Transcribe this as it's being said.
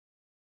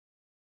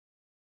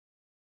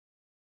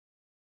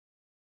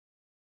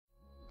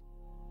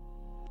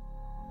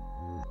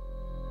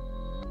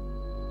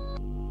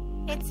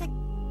When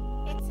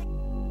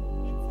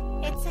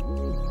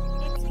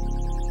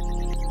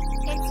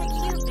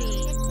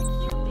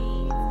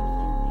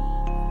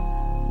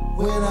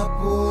I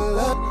pull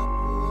up,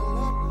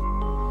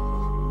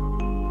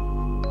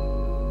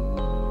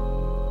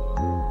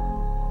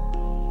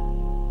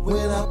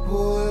 when I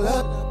pull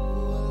up,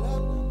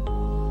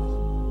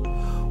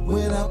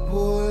 when I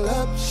pull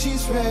up,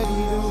 she's ready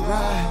to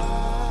ride.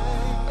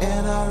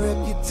 And our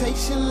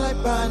reputation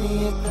like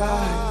Bonnie and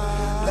Clyde.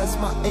 That's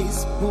my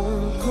ace,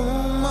 boom,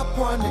 coon, my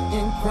partner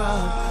in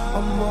crime.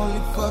 I'm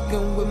only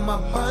fucking with my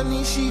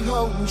Bonnie, she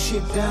holding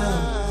shit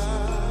down.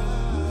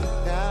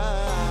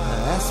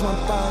 That's my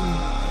Bonnie,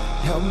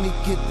 help me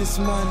get this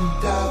money.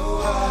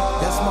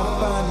 That's my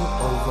Bonnie,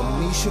 over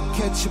me she'll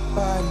catch your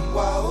body.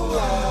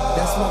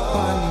 That's my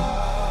Bonnie,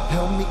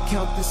 help me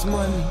count this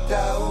money.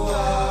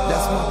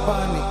 That's my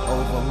Bonnie,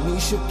 over me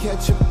she'll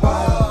catch your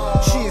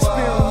body. She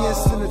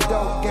experienced in the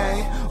dope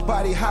game,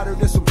 body hotter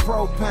than some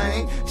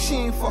propane. She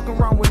ain't fucking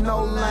around with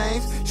no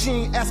lames. She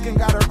ain't asking,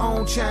 got her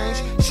own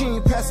change. She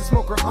ain't passing,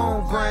 smoke her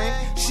own brain.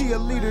 She a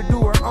leader,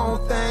 do her own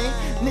thing.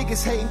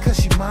 Niggas hating cause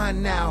she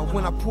mine now.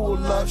 When I pull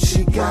up,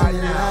 she got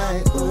it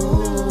like,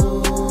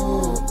 ooh,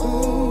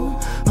 ooh,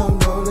 I'm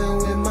rolling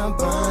with my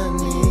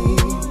Bonnie.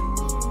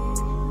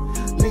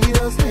 Leave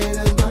those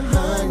haters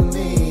behind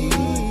me,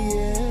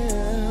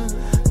 yeah.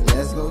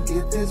 Let's go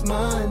get this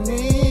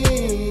money,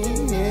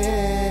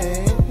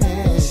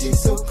 yeah. She's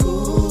so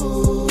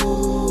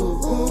cool,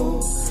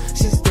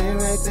 she stay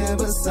right there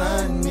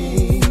beside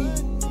me.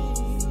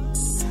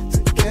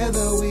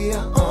 Together we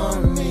are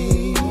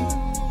army.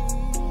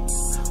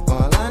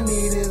 All I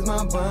need is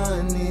my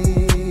Bonnie.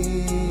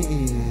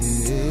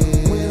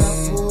 When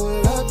I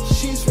pull up,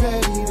 she's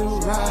ready to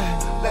ride.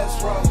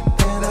 Let's roll.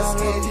 And our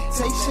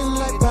reputation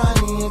like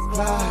Bonnie and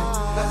Clyde.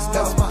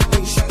 That's my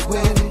ace,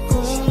 wedding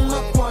cool,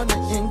 my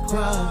partner in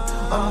crime.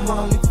 I'm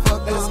only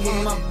fucking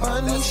with my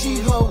Bonnie,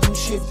 she holding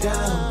shit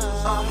down.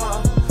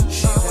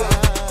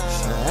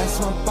 That's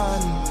my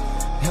Bonnie,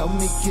 help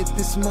me get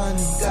this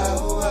money.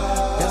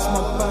 That's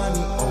my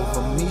Bonnie,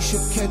 over me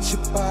she'll catch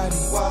your body.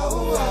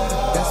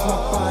 That's my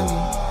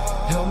Bonnie,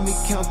 help me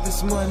count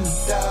this money.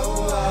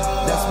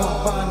 That's my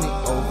Bonnie,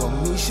 over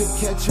me she'll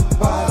catch your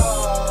body.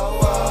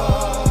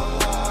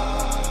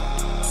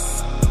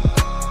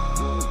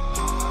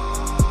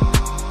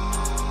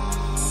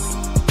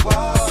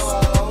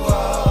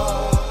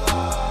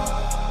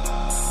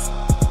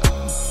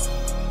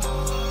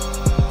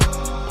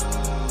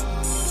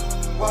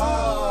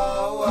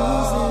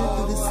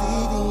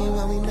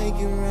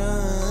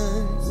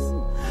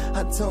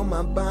 I told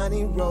my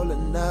Bonnie roll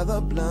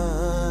another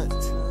blunt.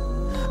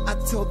 I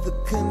told the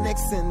connect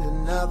send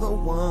another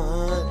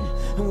one.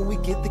 And when we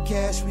get the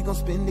cash, we gon'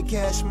 spend the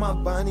cash. My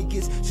Bonnie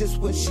gets just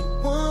what she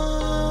wants.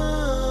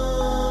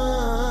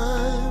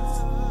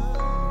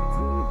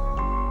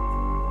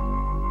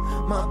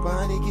 My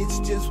Bonnie gets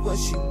just what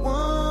she wants.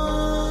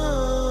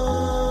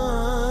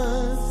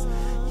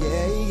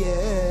 Yeah,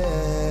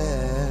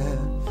 yeah.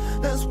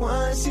 That's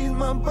why she's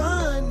my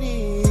Bonnie.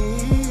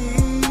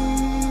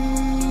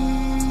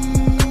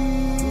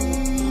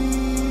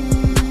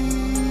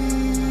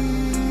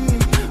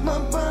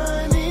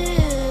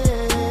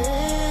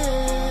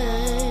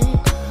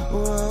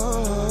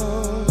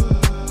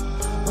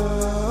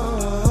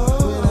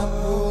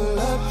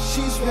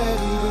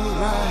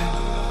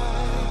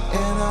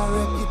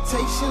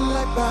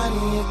 Like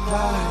Bonnie and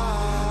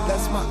Clyde.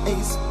 That's my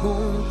ace,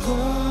 boom,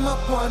 boom, my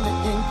partner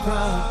in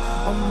crime.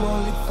 I'm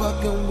only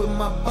fucking with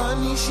my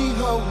Bonnie, she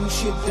holding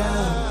shit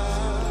down.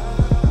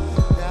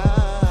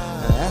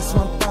 That's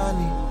my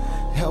Bonnie,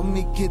 help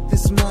me get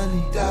this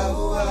money.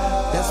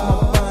 That's my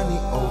Bonnie,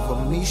 over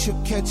me she'll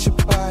catch your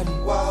body.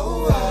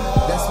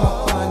 That's my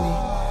Bonnie,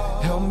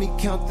 help me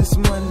count this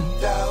money.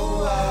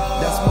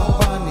 That's my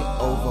Bonnie,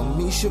 over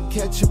me she'll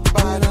catch your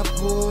body. I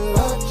pull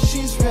up,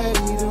 she's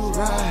ready to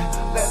ride.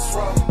 Let's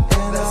roll.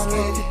 And our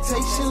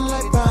reputation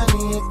like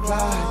Bonnie and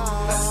Clyde.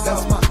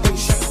 That's my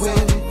ace,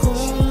 wedding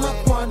cool, my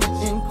partner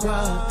in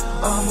crime.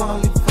 I'm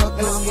only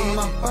fucking with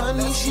my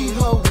Bonnie, she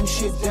holding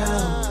shit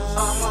down.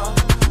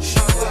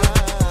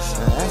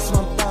 That's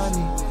my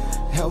Bonnie,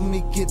 help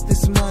me get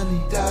this money.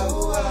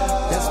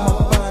 That's my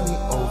Bonnie,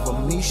 over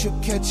me she'll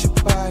catch your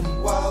body.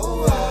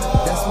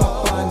 That's my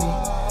Bonnie,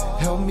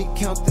 help me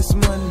count this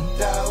money.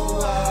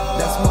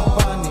 That's my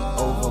Bonnie,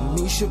 over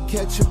me she'll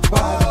catch your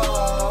body.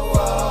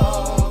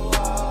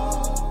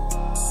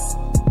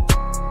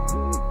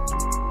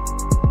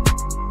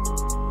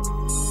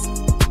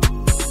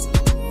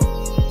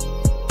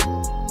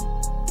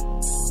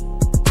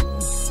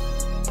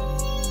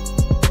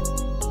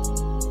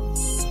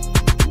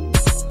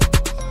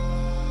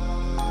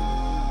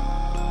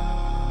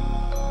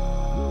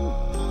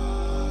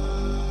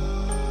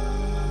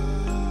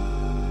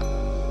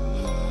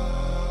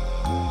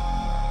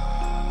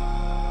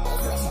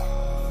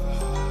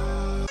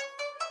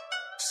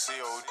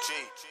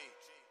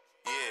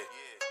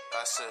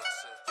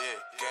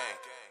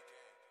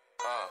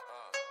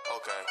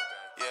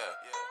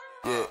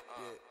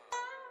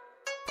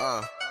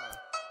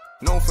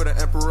 Known for the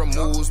emperor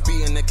moves,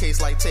 beating the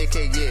case like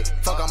TK, yeah.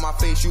 Fuck on my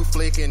face, you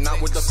flaking,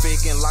 not with the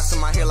faking. Locks in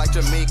my hair like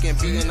Jamaican,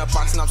 beating the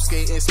box and I'm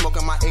skating.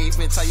 Smoking my eighth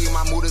and tell you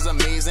my mood is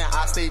amazing.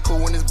 I stay cool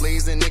when it's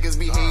blazing, niggas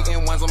be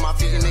hating. Ones on my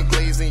feet and they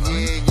glazing,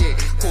 yeah.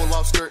 Pull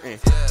off skirting.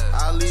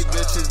 I leave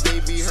bitches, they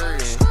be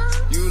hurting.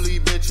 You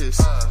leave bitches,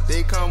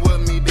 they come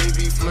with me, they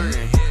be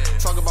flirting.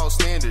 Talk about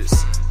standards.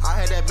 I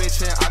had that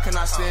bitch and I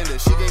cannot stand her.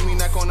 She gave me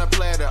neck on a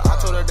platter. I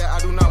told her that I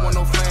do not want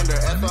no flander.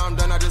 After I'm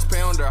done, I just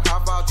pound her.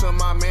 Hop out to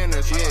my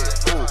manners,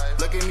 yeah. Ooh,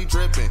 look at me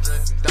dripping.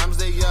 Diamonds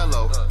they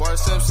yellow. Bart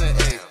Simpson,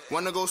 ayy.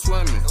 Wanna go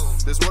swimming?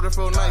 This water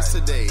feel nice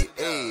today,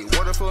 ayy.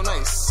 Water feel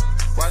nice.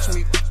 Watch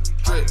me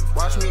drip.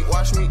 Watch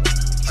me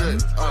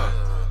drip.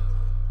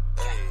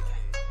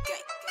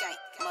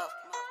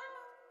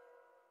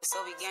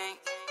 Gang.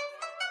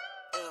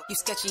 You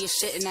sketchy as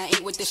shit and I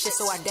ain't with the shit,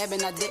 so I dab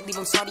and I dip, leave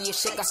him salty as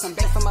shit. Got some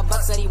bank for my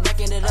bucks that he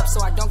racking it up,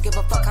 so I don't give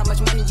a fuck how much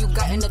money you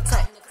got in the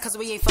cut. Cause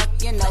we ain't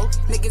fucking no.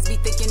 Niggas be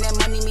thinking that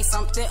money means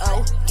something,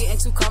 oh. Getting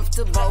too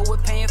comfortable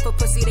with paying for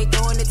pussy, they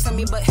throwing it to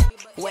me, but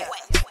wet.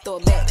 Throw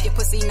it back, your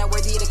pussy not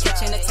worthy to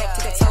catch an attack.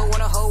 Take a toe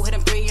on a hoe, hit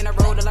him 3 in a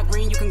row, till I'm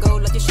green, you can go,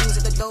 let your shoes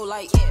at the door,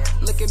 like,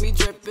 look at me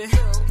dripping.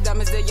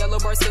 Diamonds, they yellow,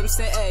 Bart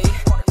Simpson, ayy.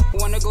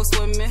 Wanna go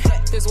swimming,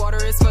 this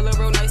water is feeling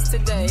real nice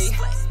today.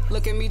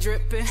 Look at me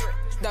dripping.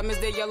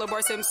 Diamonds, they yellow,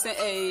 Bart Simpson,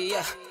 ayy.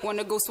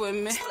 Wanna go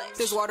swimming,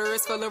 this water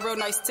is feeling real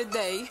nice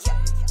today.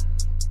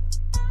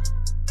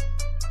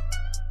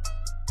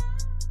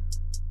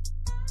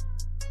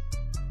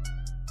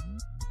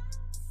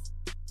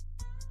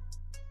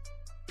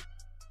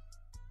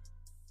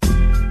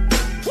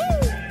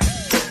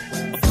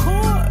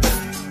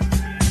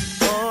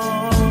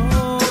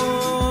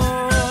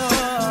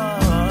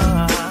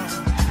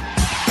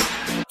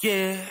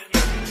 Yeah.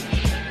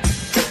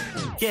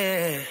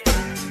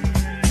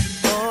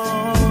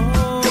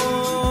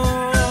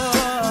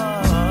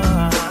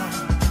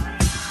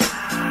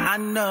 I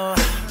know I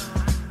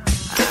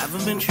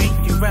haven't been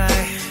treating you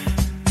right.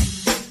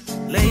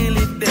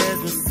 Lately there's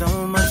been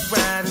so much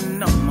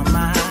riding on my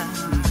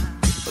mind,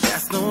 but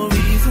that's no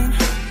reason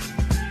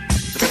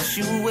to push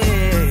you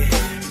away.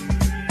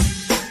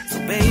 So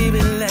baby,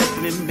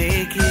 let me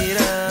make it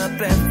up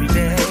every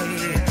day,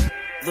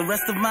 the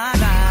rest of my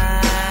life.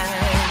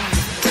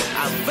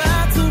 I'd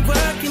rather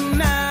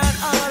working out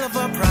all of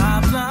our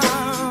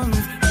problems.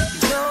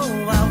 You know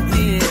I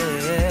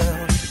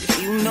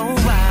will, you know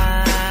why.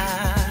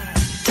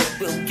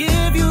 We'll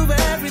give you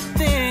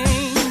everything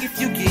if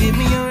you give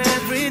me your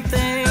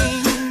everything.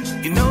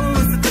 You know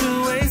it's a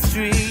two-way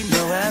street,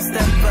 no I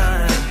step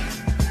by.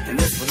 In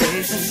this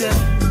relationship,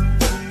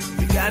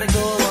 we gotta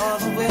go all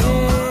the way.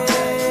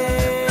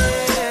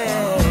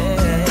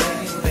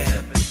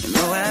 You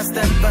know I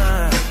step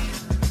by.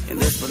 In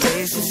this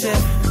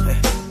relationship,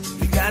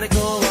 we gotta go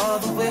all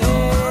the way.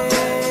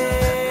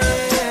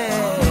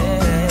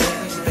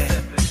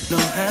 No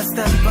half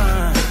step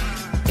on.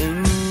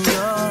 In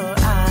your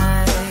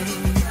eyes,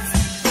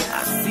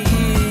 I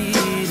see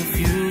the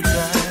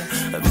future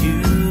of you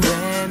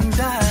and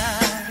I,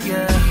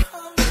 yeah.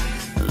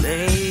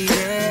 Lady,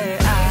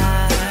 I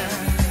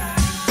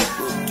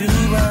will do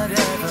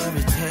whatever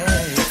it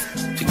takes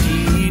to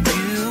keep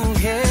you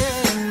here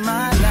in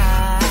my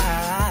life.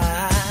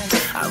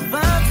 I'm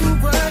about to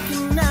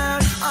working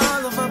out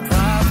all of our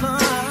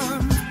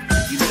problems.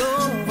 You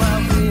know I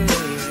will,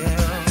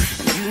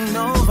 and you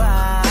know why.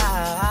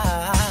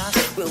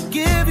 We'll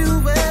give you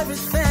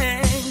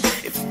everything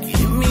if you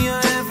give me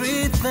your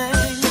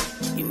everything.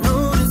 You know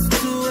this is a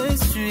two-way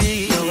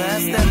street. No I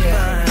step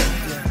by.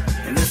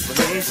 In this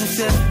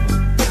relationship,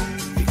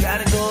 we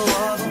gotta go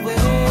all the way.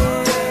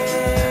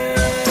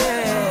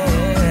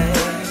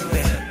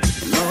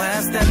 You know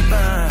I step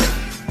by.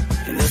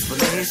 In this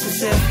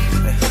relationship,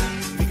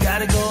 we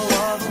gotta go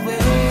all the way.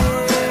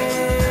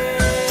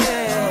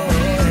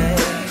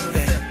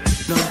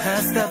 No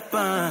half step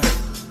on.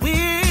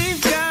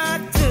 We've got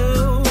to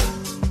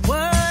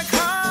work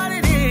hard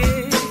at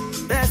it.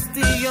 That's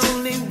the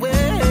only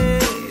way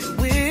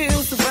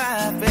we'll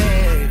survive,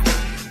 babe.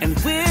 And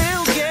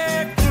we'll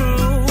get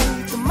through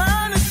the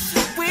minor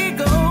shit we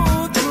go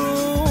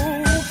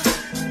through,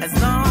 as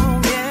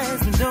long as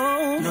we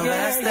know. No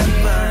half step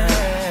on.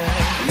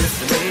 In this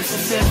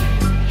relationship,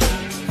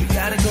 we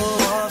gotta go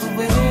all the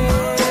way.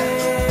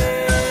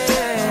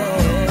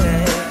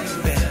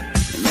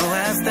 No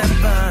half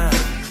step on.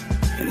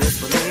 In this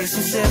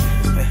relationship,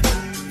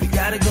 we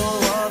gotta go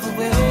all the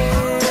way.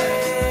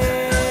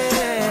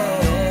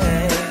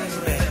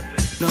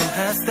 No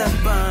half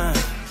step on.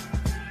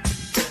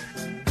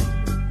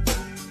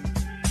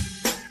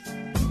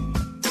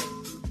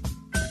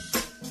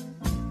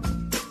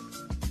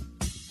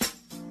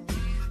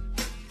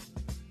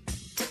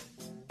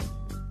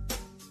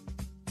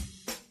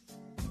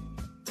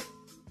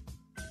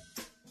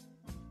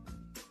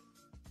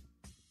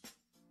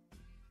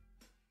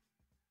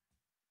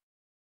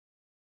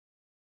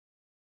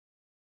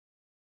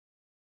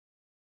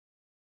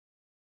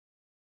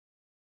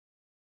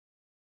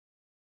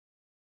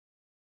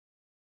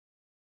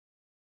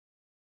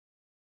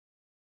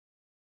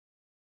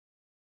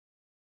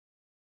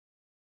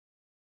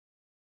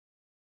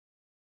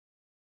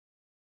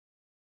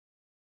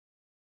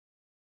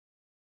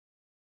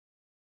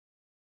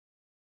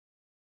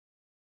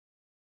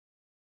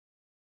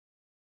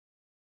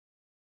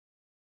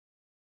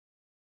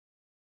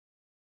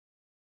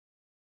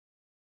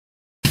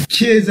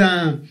 Kids,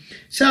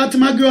 shout out to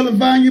my girl,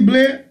 Lavanya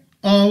Blair.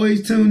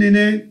 Always tuning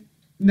in.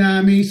 Nah,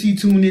 I mean, she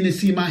tuned in to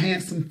see my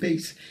handsome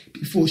face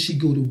before she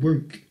go to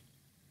work.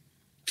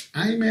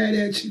 I ain't mad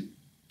at you.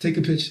 Take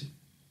a picture.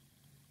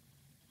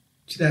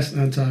 That's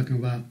what I'm talking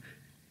about.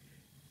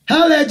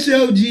 Holla at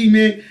your OG,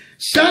 man.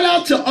 Shout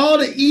out to all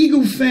the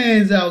Eagle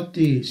fans out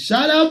there.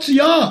 Shout out to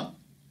y'all.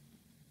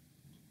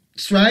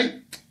 That's right.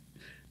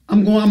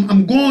 I'm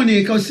going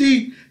there because,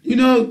 see, you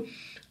know,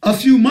 a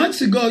few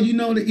months ago, you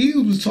know, the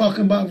Eagles was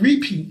talking about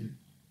repeating.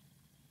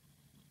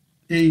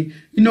 And,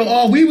 you know,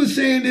 all we were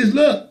saying is,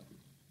 look,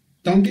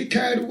 don't get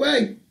carried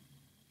away.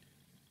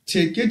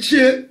 Take your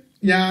chip,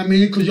 you know what I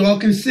mean? Because y'all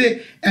can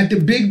sit at the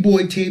big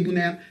boy table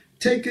now.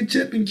 Take a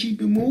chip and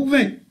keep it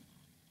moving.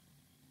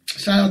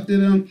 Shout out to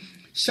them.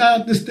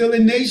 Shout out to Still a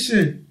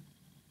Nation.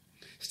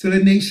 Still a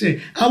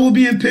Nation. I will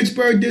be in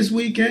Pittsburgh this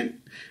weekend.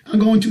 I'm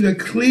going to the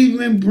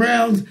Cleveland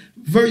Browns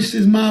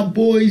versus my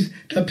boys,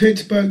 the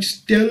Pittsburgh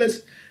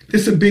Steelers.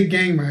 This is a big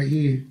game right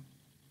here.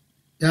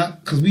 Yeah,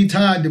 because we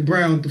tied the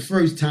Browns the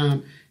first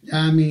time.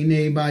 I mean,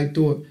 everybody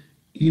thought,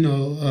 you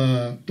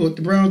know, thought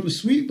the Browns were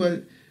sweet,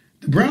 but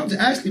the Browns are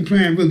actually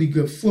playing really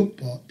good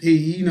football. They,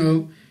 you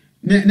know,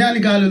 now they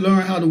got to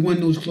learn how to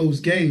win those close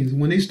games.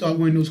 When they start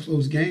winning those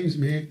close games,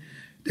 man,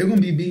 they're going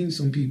to be beating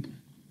some people.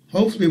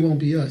 Hopefully it won't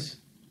be us.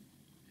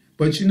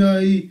 But, you know,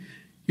 you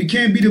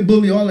can't be the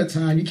bully all the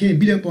time. You can't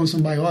beat up on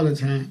somebody all the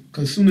time.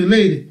 Because sooner or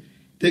later,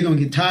 they're going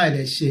to get tired of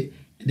that shit.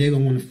 And they're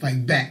going to want to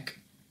fight back.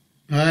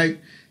 All right?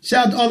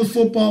 Shout out to all the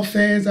football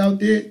fans out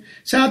there.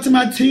 Shout out to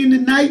my team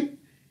tonight.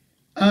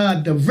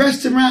 The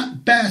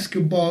Restaurant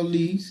Basketball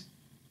Leagues.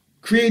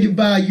 Created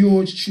by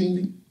yours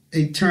truly.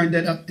 A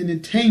Turndatup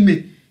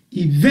entertainment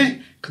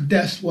event. Because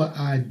that's what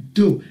I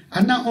do.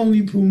 I not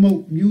only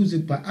promote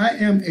music, but I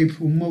am a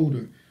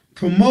promoter.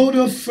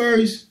 Promoter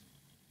first,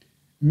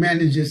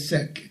 manager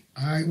second.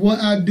 All right, what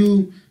I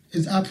do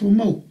is I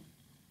promote.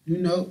 You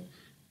know,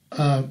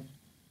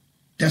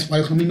 that's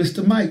why they call me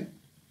Mr. Mike.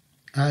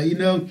 You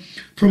know,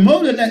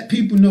 promoter let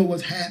people know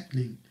what's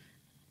happening.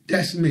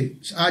 That's me.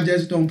 So I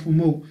just don't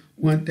promote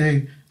one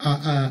thing.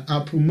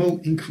 I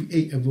promote and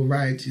create a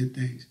variety of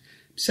things.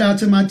 Shout out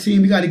to my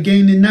team. We got a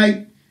game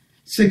tonight,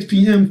 6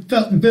 p.m.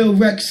 Feltonville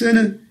Rec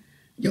Center.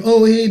 Your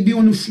old head be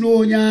on the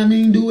floor, you know what I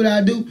mean? Do what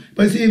I do.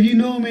 But see, if you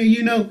know me,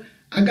 you know,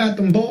 I got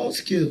them ball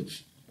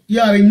skills. You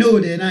already know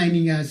that. I ain't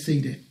even got to say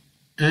that.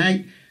 All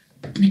right?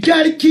 You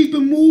got to keep it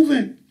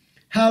moving.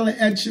 Holla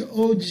at your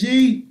OG.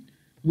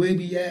 Where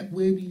we at?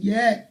 Where we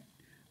at?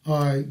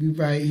 All right, we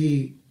right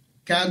here.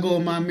 Got to go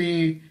with my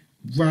man,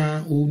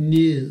 Ryan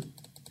O'Neal.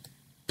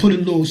 Put a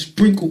little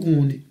sprinkle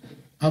on it.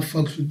 I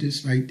fucks with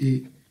this right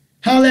there.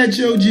 Holla at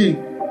your OG.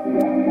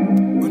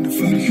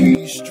 Undefeated in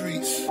these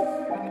streets. You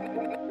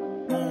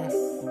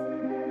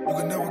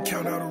can never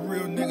count out a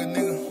real nigga.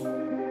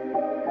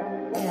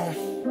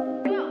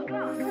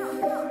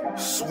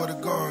 Swear to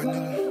God,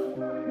 nigga.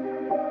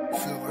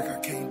 Feel like I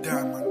can't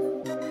die, man.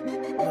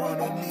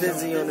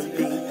 Busy on the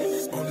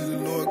beat. Only the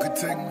Lord could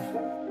take me.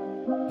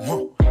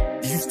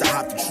 Used to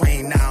hop the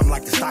train, now I'm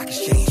like the stock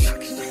exchange.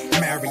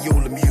 Mario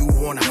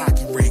Lemieux on a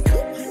hockey rink.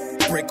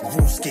 Brick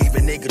roofs gave a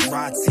nigga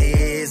dry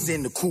tears.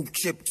 In the coupe,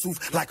 chip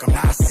tooth like I'm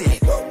not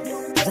sick.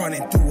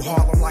 Running through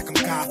Harlem like I'm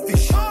Guy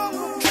Fisher.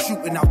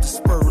 Shooting out the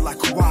spur like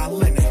Kawhi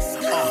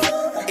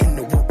Leonard. In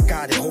the work,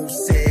 got it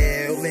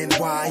wholesale.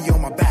 NY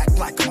on my back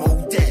like I'm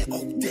Odell.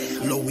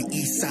 Lower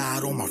East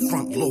Side on my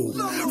front load.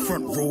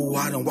 Front row,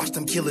 I done watch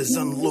them killers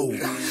unload.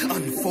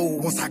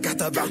 Unfold once I got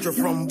the voucher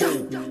from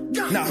Bo.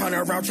 Now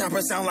 100 round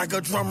chopper sound like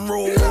a drum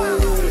roll.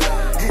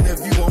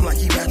 Interview him like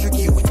he Patrick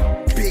Ewing.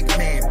 Big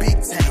man,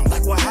 big town,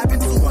 like what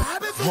happened to him?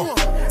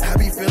 I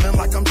be feeling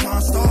like I'm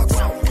John Starks.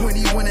 When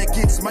he went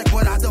against Mike,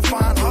 what I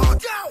define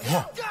hard.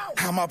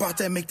 I'm about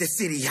to make the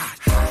city hot.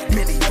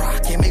 Millie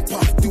rock and make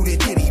Puff do the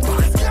ditty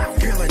bop.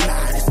 Bill and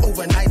night, it's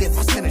overnight if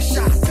I send a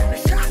shot.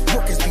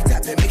 Workers be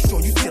tapping, make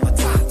sure you still a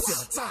top.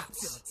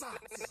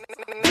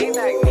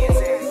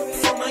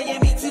 From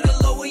Miami to the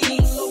Lower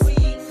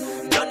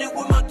East, done it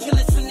with my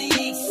killers from the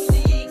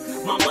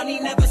East. My money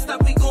never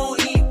stop, we gon'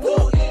 eat.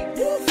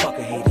 Fuck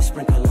a hater,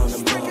 sprinkle on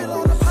them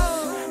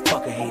balls.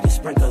 Fuck a hater,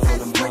 sprinkle on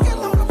them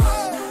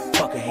balls.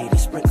 Fuck a hater,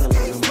 sprinkle on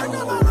them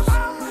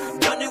balls.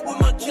 Done it with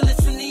my killers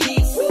from the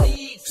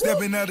East.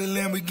 Stepping out of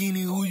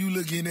Lamborghini, who you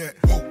looking at?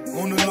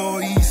 On the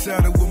Lower East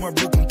Side with my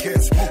Brooklyn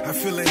cats. I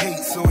feel a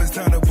hate, so it's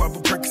time to pop a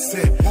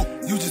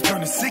Percocet. You just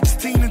turned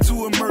 16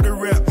 into a murder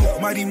rap.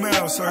 Mighty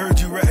Mouse, I heard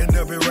you ratting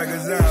up at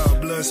Rikers Isle.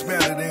 Blood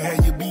spattered and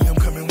had your BM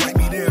come and wipe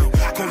me down.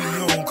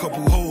 Coleon,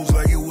 couple hoes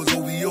like it was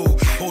OVO.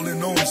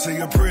 Holding on, say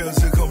your prayers,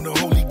 here come the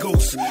Holy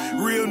Ghost.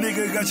 Real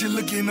nigga got you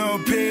looking all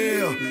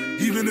pale.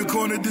 Even the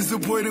corner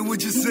disappointed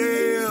with your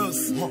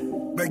sales.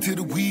 Back to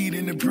the weed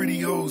and the pretty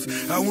hoes.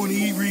 I wanna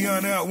eat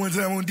Rihanna out one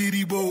time on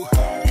Diddy boat.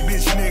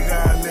 Bitch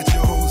nigga, I let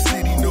your whole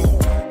city know.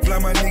 Fly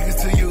my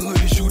niggas to your hood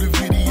and shoot a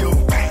video.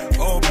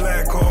 All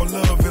black, all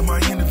love in my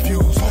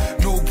interviews.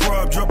 No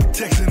prob, drop a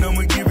text and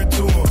I'ma give it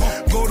to him.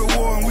 Go to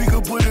war and we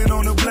could put it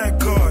on the black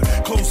card.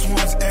 Close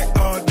ones act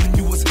odd when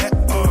you was at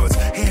odds.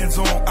 Hands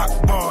on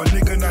Akbar,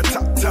 nigga not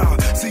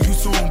top. See you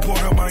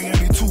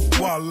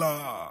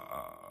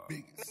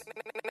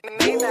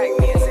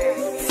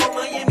From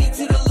Miami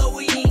to the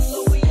Lower East,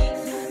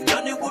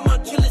 done it with my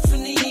killers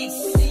from the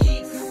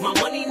East. My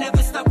money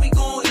never stop, we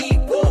gon'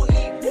 eat.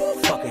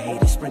 Fuck a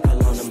hater, sprinkle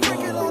on them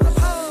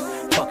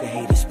hoes. Fuck a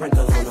hater,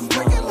 sprinkle on them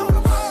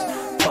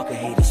hoes. Fuck a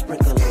hater,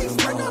 sprinkle on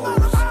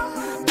them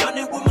hoes. Done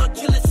it with my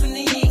killers from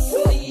the East.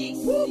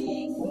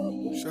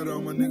 Shout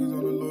out my niggas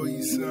on the Lower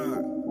East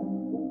Side.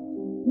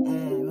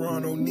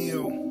 Ron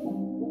O'Neal.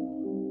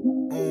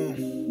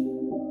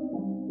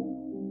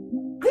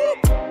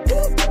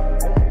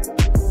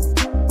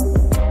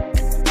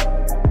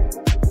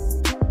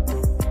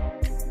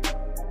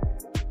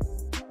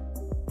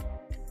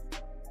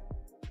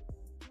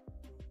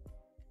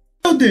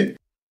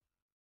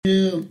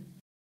 Yeah.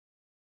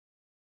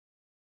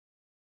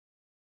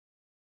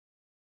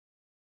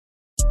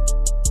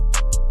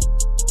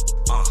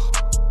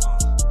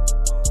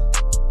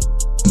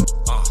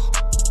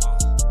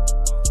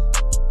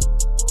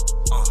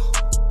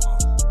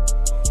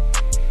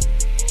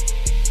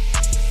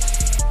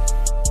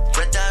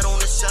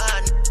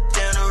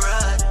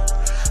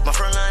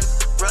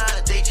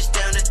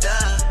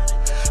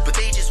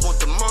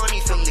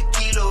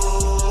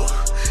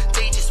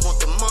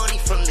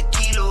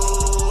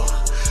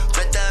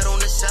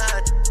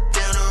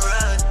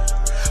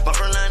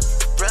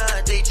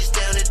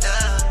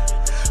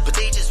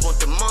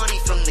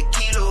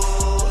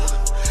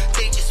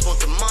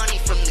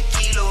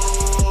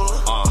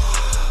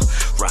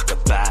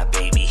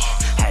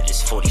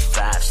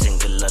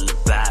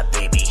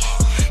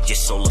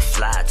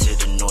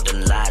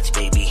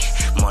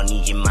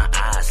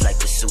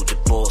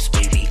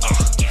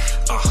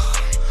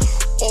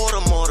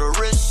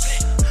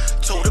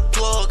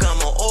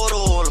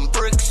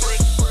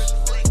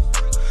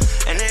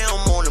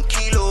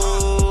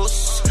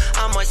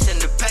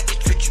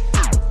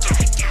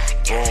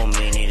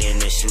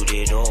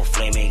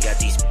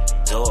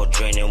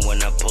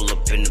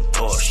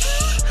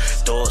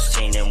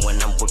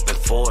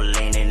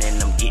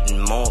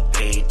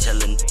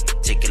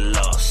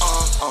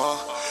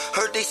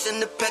 Heard they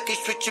send the package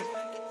with your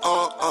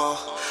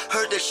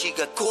Heard that she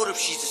got caught up,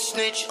 she's a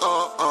snitch,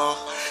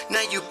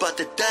 Now you bout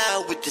to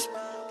die with this,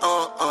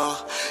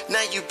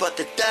 Now you bout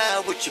to die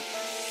with your,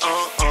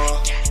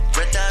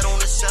 Red dot on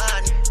the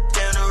side,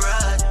 down the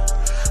ride.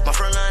 My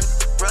front line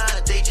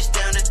ride, they just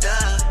down to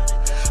die.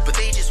 But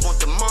they just want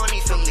the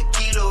money from the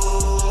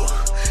kilo.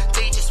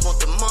 They just want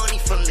the money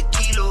from the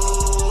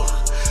kilo.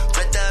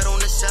 Red dot on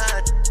the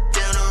side,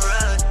 down the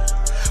ride.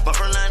 My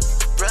front line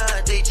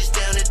ride, they just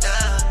down to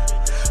die.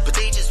 But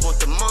they just want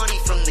the money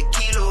from the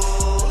kilo.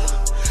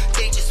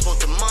 They just want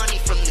the money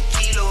from the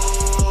kilo.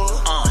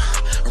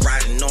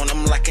 Riding on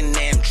them like an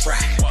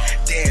Amtrak.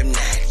 Damn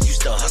that,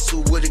 used to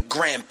hustle with a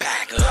grand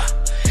pack.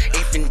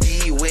 Eighth and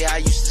D where I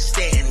used to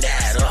stand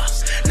at.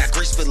 Now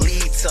gracefully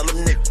tell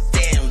them to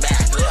damn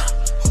back.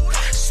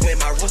 Swear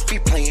my roof be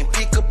playing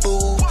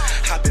peekaboo.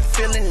 I've been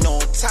feeling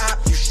on top,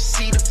 you should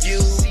see the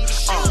view.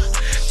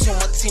 To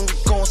my team, we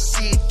gon'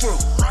 see it through.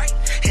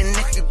 And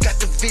if you got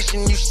the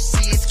vision, you should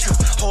see it too.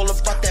 All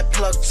about that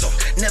plug talk,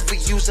 never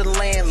use a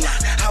landline.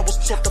 I was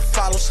taught to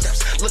follow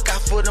steps, look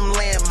out for them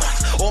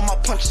landmines. All my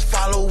punches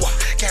follow up,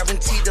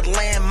 guaranteed the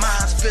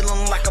landmines.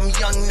 Feeling like I'm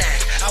young now,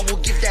 I will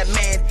give that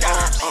man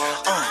dimes.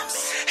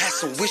 Had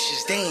some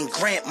wishes, they ain't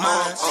grant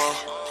mine.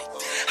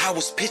 I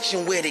was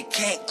pitching where they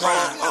can't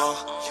grind.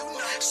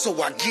 So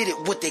I get it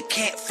what they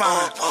can't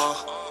find.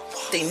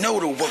 They know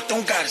the work,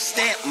 don't gotta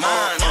stamp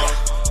mine.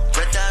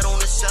 Red dot on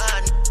the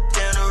side,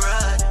 down the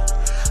ride.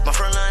 My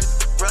front line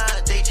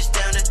ride, they just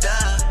down to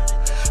die.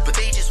 But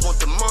they just want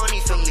the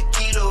money from the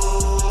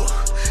kilo.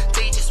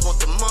 They just want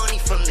the money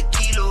from the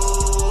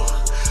kilo.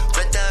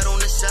 Red dot on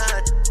the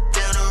side,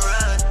 down the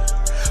ride.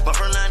 My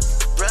front line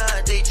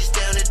ride, they just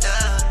down to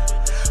die.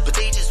 But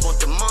they just want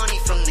the money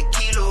from the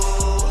kilo.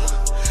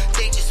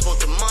 They just want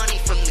the money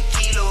from the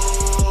kilo.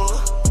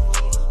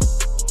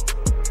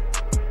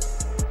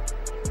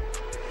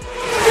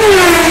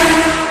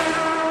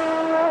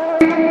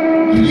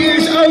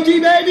 Yes, OG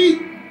baby.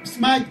 It's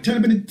Mike, Turn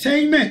Up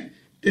Entertainment.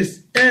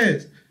 This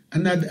is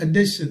another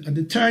edition of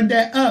the Turn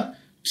That Up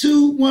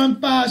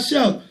 215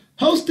 Show,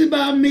 hosted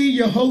by me,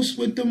 your host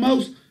with the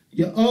most,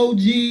 your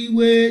OG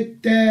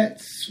with that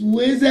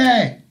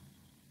swizzy.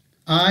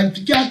 Alright, if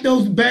you got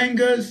those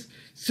bangers,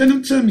 send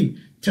them to me.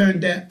 Turn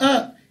that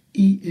up,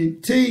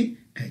 ENT@gmail.com.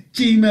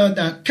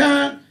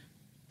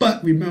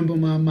 But remember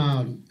my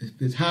motto: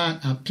 if it's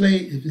hot, I play.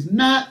 If it's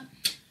not,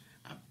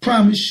 I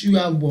promise you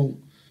I won't.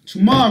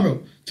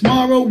 Tomorrow,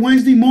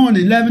 Wednesday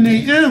morning, 11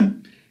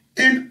 a.m.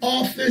 in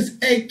office,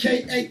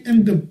 a.k.a.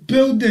 in the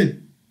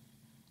building.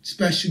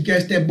 Special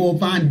guest, that boy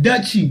Von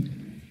Dutchie.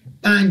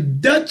 Von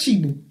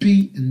Dutchie will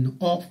be in the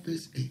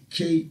office,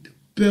 a.k.a. the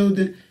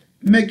building.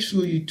 Make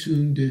sure you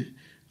tuned in.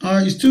 All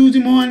right, it's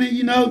Tuesday morning,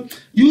 you know.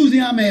 Usually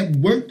I'm at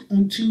work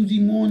on Tuesday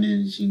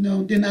mornings, you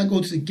know. Then I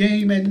go to the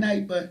game at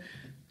night, but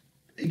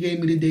they gave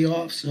me the day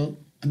off, so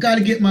I got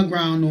to get my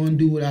grind on and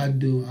do what I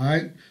do, all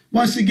right?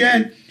 Once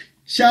again,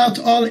 shout out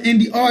to all the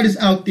indie artists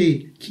out there.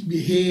 Keep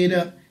your head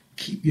up,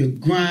 keep your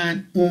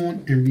grind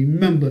on, and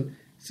remember,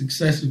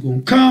 success is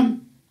going to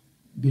come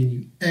when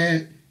you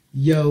at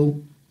your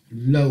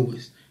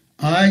lowest.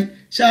 All right?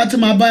 Shout out to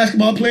my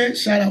basketball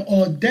players. Shout out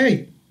all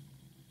day.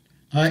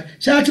 All right?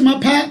 Shout out to my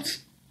pops.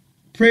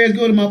 Prayers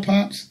go to my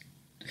pops.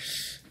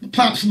 My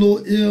pops a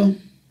little ill.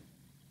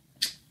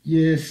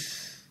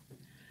 Yes.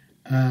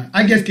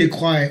 I just get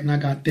quiet when I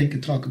got to think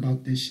and talk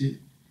about this shit.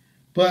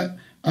 But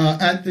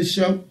at the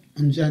show,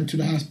 I'm going to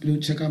the hospital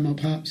to check out my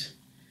pops.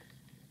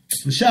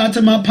 So shout out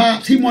to my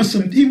pops. He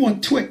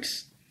want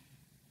Twix.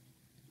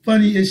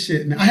 Funny as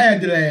shit, man. I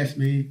had to laugh,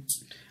 man.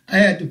 I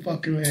had to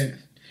fucking laugh.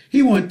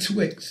 He want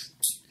Twix.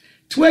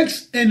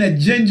 Twix and a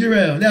ginger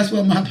ale. That's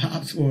what my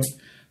pops want.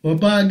 Well,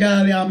 by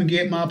golly, I'm going to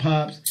get my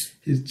pops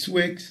his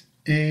Twix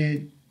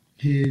and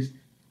his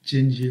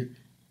ginger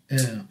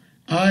ale.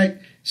 All right?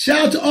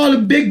 Shout out to all the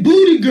big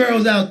booty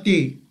girls out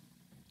there.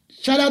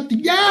 Shout out to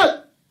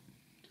y'all.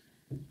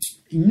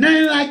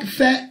 Nothing like a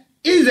fat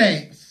is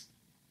ass.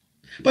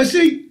 But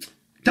see,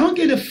 don't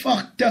get it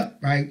fucked up,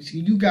 right? See,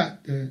 you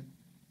got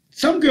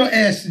some girl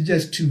ass is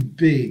just too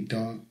big,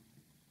 dog.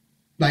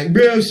 Like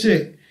real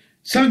shit.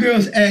 Some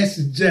girl's ass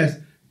is just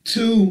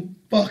too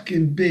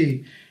fucking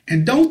big.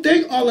 And don't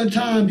think all the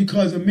time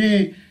because a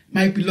man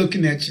might be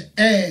looking at your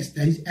ass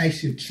that he's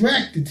actually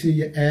attracted to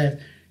your ass.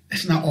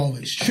 That's not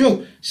always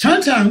true.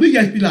 Sometimes we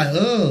just be like,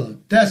 oh,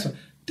 that's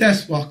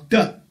fucked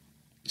up.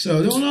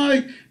 So don't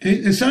like,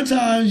 and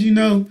sometimes, you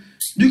know,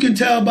 you can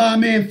tell by a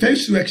man's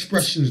facial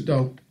expressions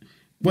though,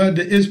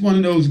 whether it's one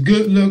of those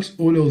good looks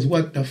or those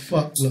what the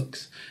fuck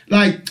looks.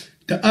 Like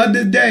the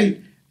other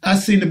day, I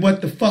seen the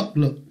what the fuck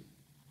look.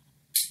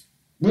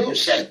 Real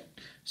shit.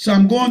 So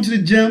I'm going to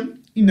the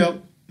gym, you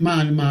know,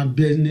 minding my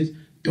business,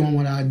 doing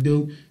what I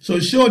do. So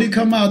Shorty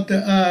come out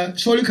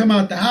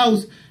the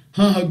house,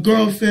 her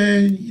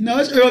girlfriend, you know,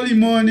 it's early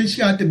morning, she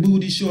got the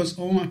booty shorts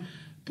on.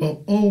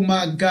 But oh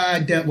my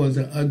God, that was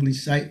an ugly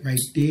sight right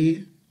there.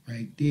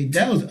 Right there.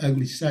 That was an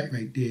ugly sight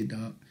right there,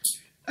 dog.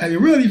 Like, it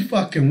really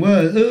fucking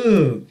was.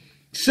 Ugh.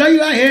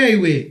 Cellulite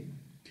everywhere.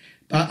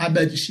 But I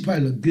bet you she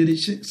probably look good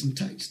as shit. Some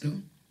tights,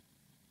 though.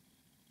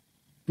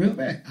 Real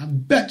bad. I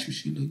bet you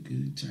she look good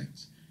in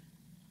tights.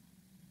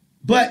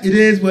 But it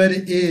is what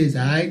it is,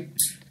 all right?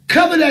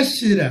 Cover that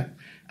shit up.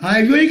 All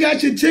right, if you ain't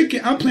got your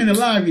ticket, I'm playing the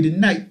lottery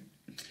tonight.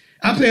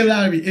 I play a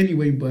lottery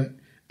anyway, but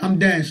I'm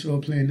damn sure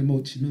playing the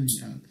multi-million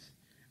dollars.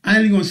 I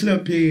ain't gonna sit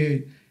up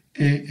here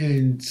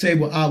and say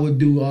what I would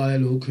do, all that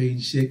little crazy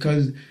shit.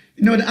 Because,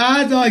 you know, the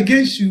odds are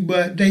against you,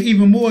 but they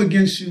even more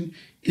against you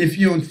if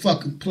you don't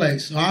fucking play.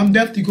 So I'm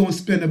definitely gonna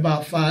spend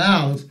about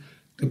 $5,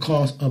 the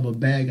cost of a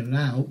bag of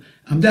loud.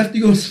 I'm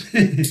definitely gonna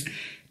spend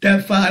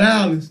that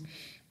 $5.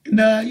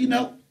 And, you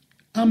know,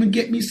 I'm gonna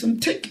get me some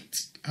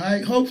tickets. All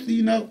right, hopefully,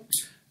 you know.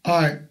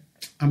 All right,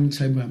 I'm gonna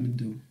tell you what I'm gonna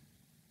do.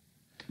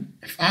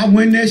 If I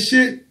win that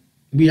shit,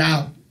 we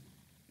out.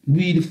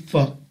 We the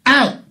fuck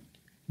out.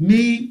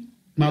 Me,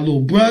 my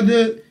little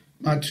brother,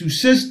 my two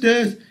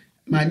sisters,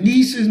 my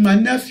nieces, my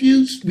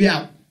nephews, we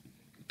out.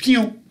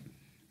 Pew.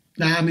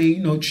 Nah, I mean,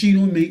 you know, cheat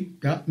on me.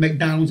 Yeah,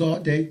 McDonald's all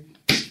day.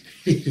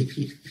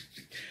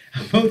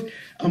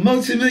 A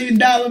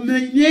multi-million-dollar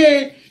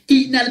millionaire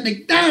eating at a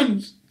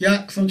McDonald's.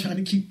 Yeah, because I'm trying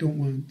to keep them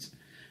ones.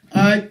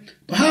 All right?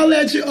 But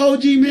holla at your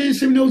OG, man.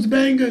 Send me those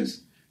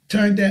bangers.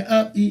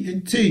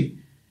 Turndatup215Show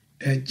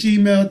at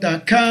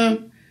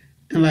gmail.com.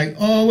 And like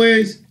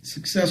always,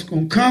 success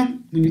gonna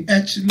come when you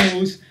at your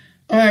lowest.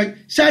 All right,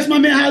 shout out to my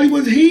man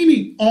Hollywood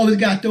Heaney. Always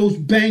got those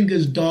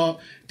bangers,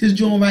 dog. This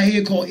joint right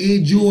here called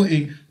Air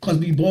Jordan, cause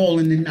we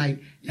ballin' tonight.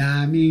 Yeah,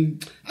 I mean,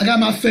 I got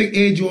my fake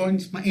Air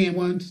Jordans, my Air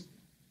ones.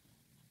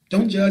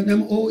 Don't judge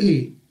them all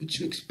here. What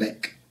you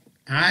expect?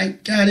 All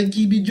right, gotta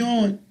keep it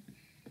joined.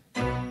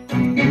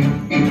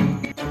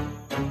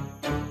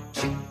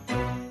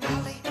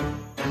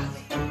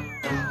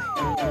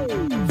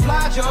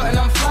 Fly Jordan,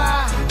 I'm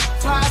fly.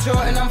 Fly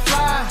Jordan, I'm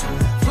fly.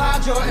 Fly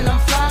Jordan, I'm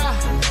fly.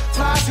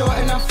 Fly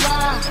Jordan, I'm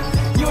fly.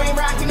 You ain't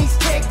rocking these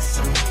kicks.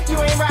 You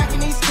ain't rocking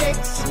these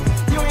kicks.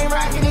 You ain't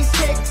rocking these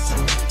kicks.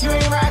 You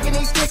ain't rocking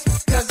these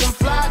kicks. Cause I'm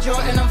fly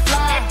Jordan, I'm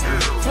fly.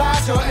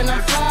 Fly Jordan,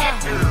 I'm fly.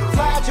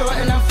 Fly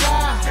Jordan, I'm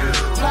fly.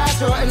 Fly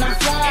Jordan, I'm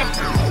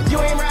fly. You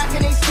ain't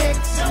rocking these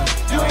kicks.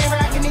 You ain't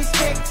rocking these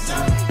kicks.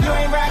 You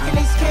ain't rocking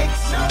these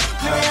kicks.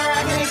 You ain't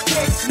rocking these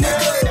kicks. No.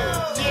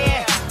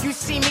 Yeah, you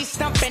see me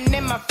stumping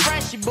in my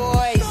Fresh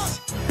boys.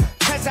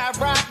 Cause I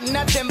rock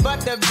nothing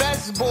but the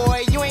best,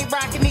 boy. You ain't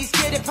rocking these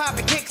kitty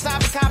poppin' kicks. I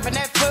be copping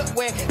that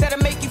footwear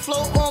that'll make you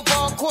float on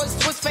ball courts,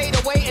 twist, fade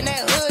away in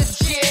that hood,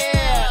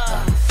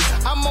 yeah.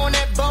 I'm on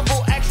that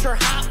bubble, extra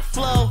hot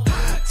flow.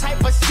 Type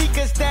of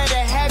sneakers that'll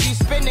have you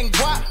spending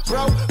guap,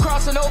 bro.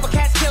 Crossing over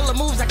cats, killer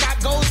moves. I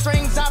got gold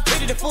strings, I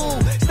pity the fool.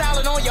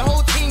 Styling on your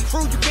whole team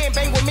crew. You can't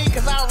bang with me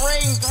cause I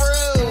reign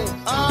through.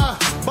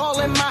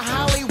 Ballin' my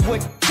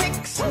Hollywood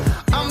kicks.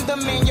 I'm the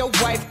man your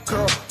wife,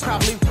 girl,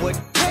 probably would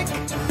pick.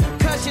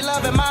 Cause she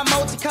loving my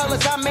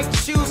multicolors. I make the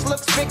shoes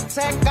look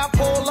spectac. I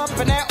pull up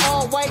in that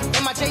all white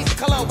and my chase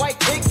color white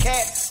Kit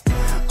Kats.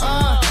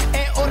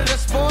 In order to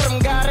sport them,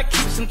 gotta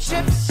keep some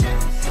chips.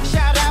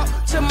 Shout out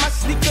to my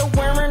sneaker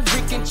wearing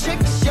Rican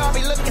chicks. Y'all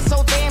be looking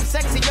so damn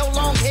sexy. Your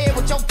long hair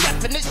with your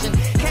definition.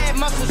 Cab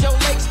muscles, your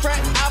legs spread.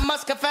 I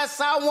must confess,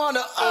 I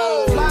wanna,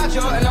 fly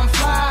Jordan, I'm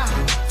fly.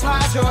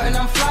 Fly Jordan,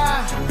 I'm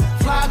fly.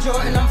 Fly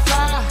Jordan, I'm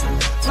fly.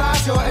 Fly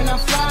Jordan, I'm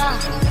fly.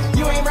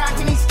 You ain't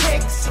rocking these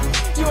kicks.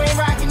 You ain't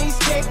rocking these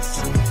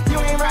kicks. You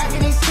ain't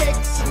rocking these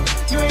kicks.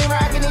 You ain't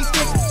rocking these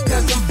kicks.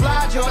 Cause I'm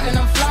fly Jordan,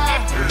 I'm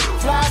fly.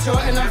 Fly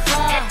Jordan, I'm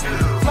fly.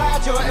 Fly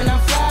Jordan, I'm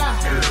fly.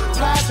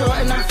 Fly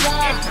Jordan, I'm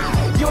fly.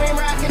 You ain't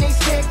rocking these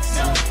kicks.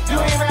 You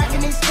ain't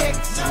rocking these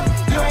kicks.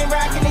 You ain't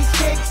rocking these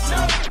kicks.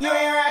 You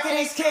ain't rocking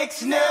these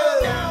kicks, no.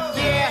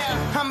 Yeah,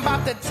 I'm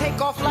about to take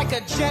off like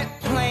a jet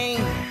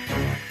plane.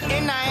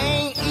 And I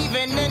ain't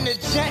even in the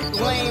jet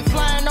lane.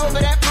 Flying over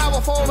that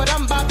power forward,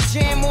 I'm about to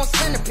jam on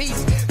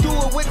centerpiece. Do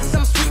it with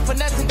some sweet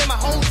finesse, and then my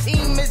whole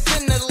team is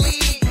in the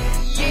lead.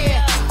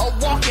 Yeah, a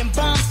walking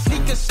bomb,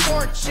 sneakers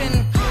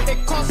scorching.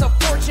 It costs a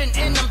fortune,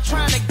 and I'm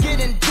trying to get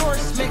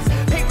endorsements.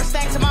 Paper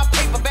stacks in my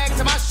paper bags,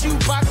 in my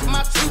shoebox,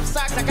 my tube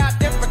socks. I got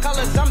different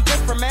colors, I'm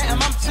different, man.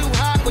 And I'm too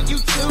hot, but you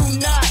too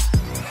not.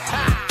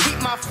 Keep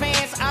my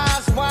fans'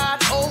 eyes wide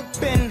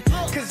open.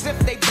 Cause if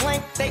they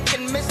blink, they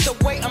can miss the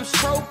way I'm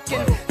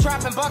stroking.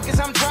 Dropping buckets,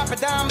 I'm dropping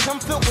dimes. I'm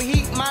filled with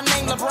heat, my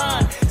name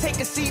LeBron. Take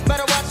a seat,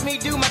 better watch me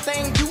do my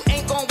thing. You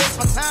ain't gon' waste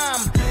my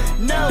time.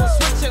 No,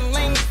 switching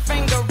lane,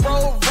 finger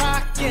roll,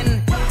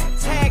 rockin'.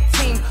 Tag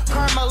team,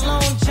 Carmelo,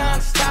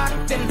 John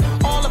Stockton.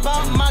 All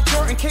about my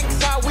Jordan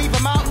kicks, I weave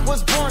them out.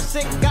 Was born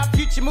sick, got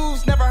future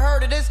moves, never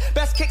heard of this.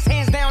 Best kicks,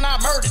 hands down, I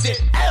murdered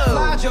it.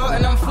 Fly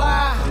Jordan, I'm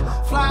fly.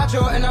 Fly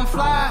Jordan, I'm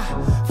fly.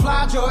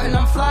 Fly Jordan,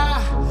 I'm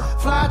fly.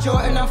 Fly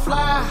Jordan, I'm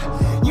fly.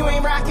 You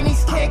ain't rocking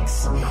these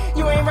kicks.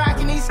 You ain't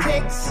rocking these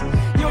kicks.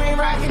 You ain't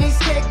rocking these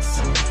kicks.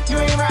 You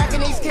ain't rocking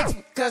these kicks.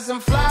 Cause I'm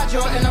fly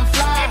Jordan, I'm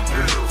fly.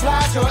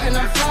 Fly Jordan,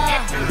 I'm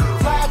fly.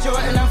 Fly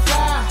Jordan, I'm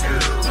fly.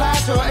 Fly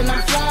Jordan,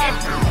 I'm fly.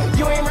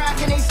 You ain't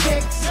rocking these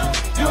kicks.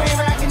 You ain't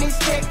rocking these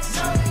kicks.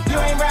 You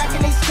ain't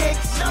rocking these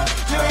kicks.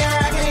 You ain't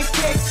rocking these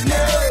kicks.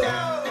 No.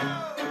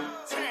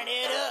 Turn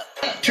it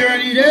up.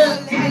 Turn it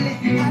up.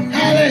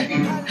 Holly,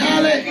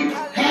 Holly,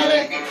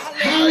 Holly,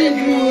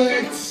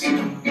 Hollywoods.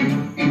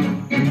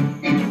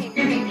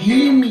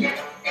 Hear me.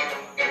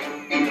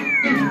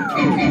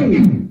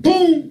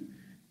 Boom.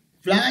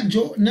 Fly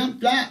Jordan, I'm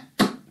fly.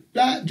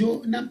 Fly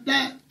Jordan, I'm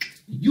fly.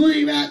 You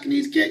ain't rocking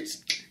these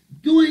kicks.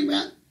 You ain't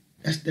rock.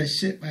 That's that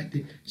shit right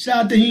there.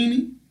 Shout out to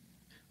Heaney.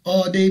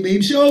 All day,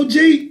 baby. Show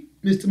G.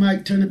 Mr.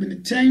 Mike Turnup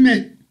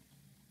Entertainment.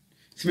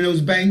 Some of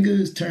those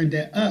bangers, turn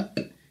that up.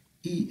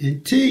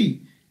 ENT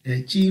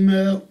at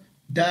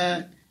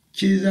gmail.com.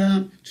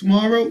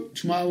 Tomorrow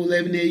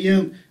 11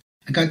 a.m.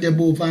 I got that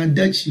boy Von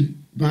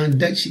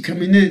Dutchie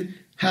coming in.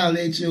 Holla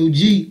at your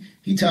G.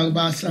 He talk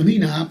about something. He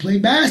know how to play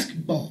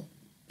basketball.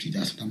 See,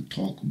 that's what I'm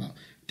talking about.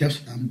 That's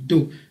what I'm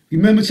doing.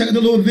 Remember, check out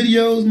the little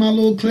videos, my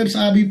little clips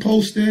I'll be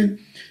posting.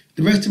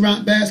 The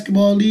Restaurant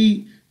Basketball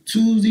League,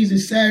 Tuesdays and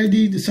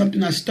Saturdays. It's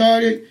something I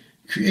started,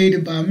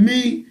 created by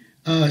me.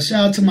 Shout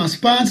out to my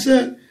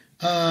sponsor.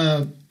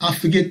 I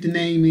forget the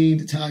name, the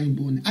Italian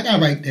boy. I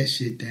gotta write that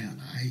shit down,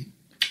 all right?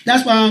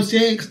 That's why I'm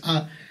saying,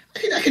 I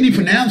can't even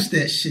pronounce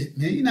that shit,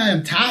 man. You know how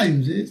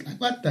Italians is. Like,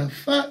 what the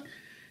fuck?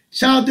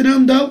 Shout out to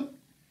them, though,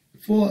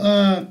 for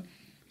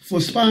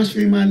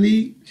sponsoring my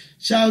league.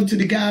 Shout out to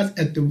the guys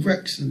at the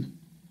Wrexham.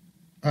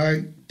 All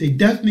right? They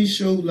definitely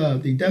show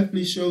love.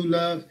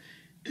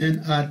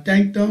 And I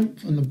thank them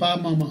from the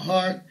bottom of my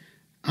heart.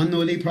 I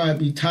know they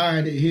probably be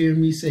tired of hearing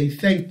me say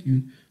thank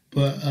you,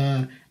 but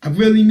I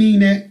really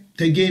mean that.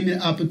 They gave me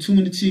the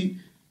opportunity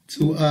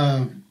to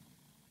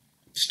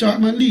start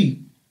my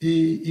league.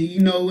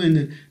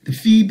 And the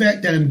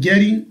feedback that I'm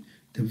getting,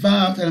 the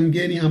vibe that I'm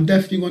getting, I'm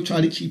definitely going to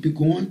try to keep it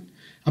going.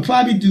 I'll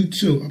probably do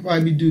two. I'll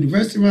probably do the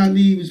Restaurant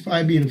League, which will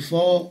probably be in the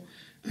fall,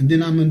 and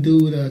then I'm going to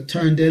do the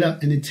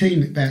Turndatup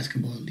Entertainment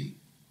Basketball League.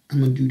 I'm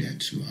going to do that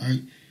too, all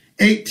right?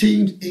 8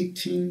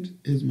 teams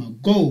is my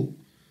goal.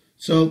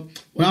 So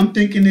what I'm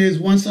thinking is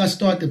once I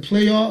start the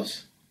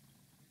playoffs,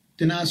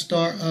 then I'm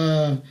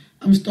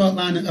gonna start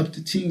lining up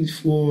the teams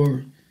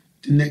for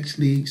the next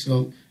league.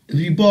 So if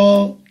you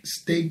ball,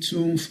 stay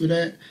tuned for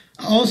that.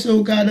 I'm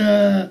also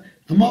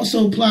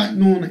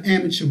plotting on an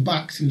amateur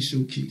boxing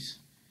showcase.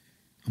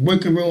 I'm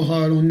working real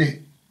hard on that.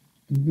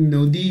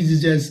 These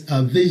are just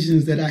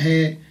visions that I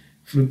had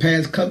for the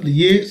past couple of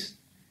years,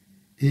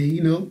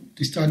 and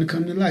they're starting to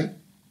come to light.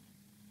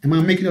 Am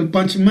I making a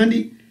bunch of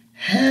money?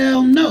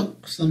 Hell no,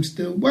 because I'm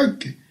still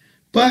working.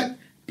 But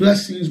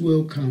blessings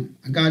will come.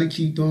 I got to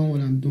keep doing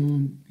what I'm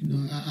doing.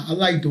 I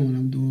like doing what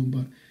I'm doing,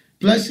 but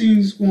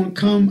blessings won't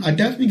come. I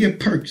definitely get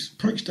perks.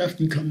 Perks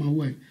definitely come my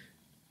way.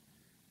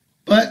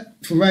 But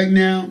for right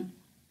now,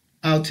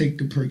 I'll take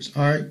the perks,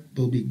 all right?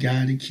 But we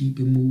got to keep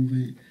it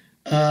moving.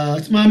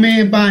 It's my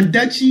man, Von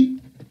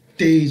Dutchie.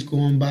 Days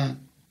going by.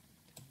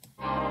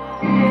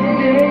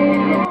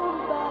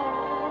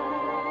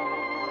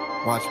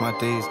 Watch my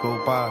days go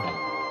by.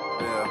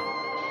 Yeah.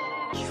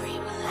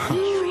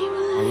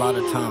 A lot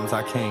of times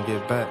I can't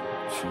get back.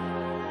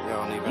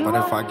 But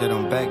if I get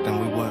them back, then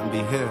we wouldn't be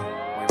here.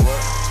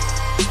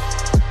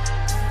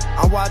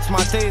 I watch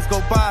my days go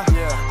by.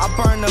 I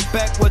burn the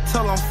backwood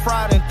till I'm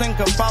fried and think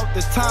about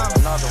the time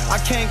I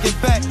can't get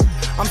back.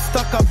 I'm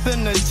stuck up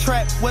in the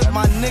trap with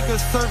my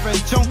niggas serving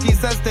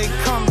junkies as they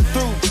come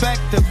through back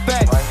to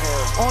back.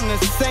 On the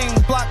same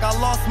block I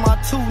lost my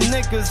 2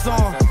 niggas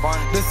on.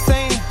 The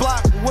same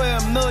block where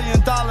 $1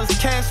 million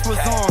cash was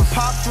on.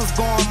 Pops was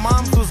gone,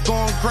 moms was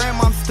gone,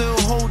 grandma's still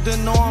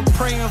holding on,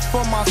 praying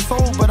for my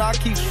soul, but I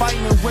keep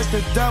fighting with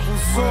the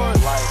devil's sword.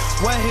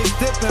 Where his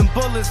dipping,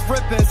 bullets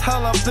ripping,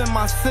 hell up in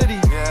my city.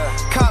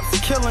 Cops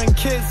killing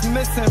kids,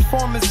 missing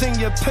informants in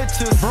your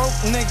pictures. Broke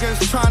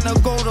niggas trying to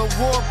go to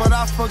war, but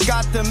I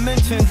forgot to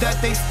mention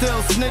that they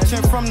still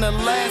snitching from the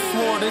last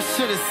war. This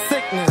shit is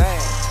sickness.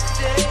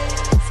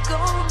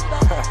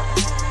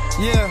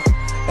 Yeah,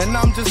 and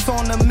I'm just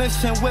on a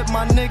mission with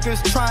my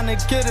niggas trying to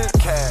get it.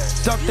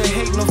 Duck the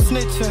hate, no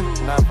snitching.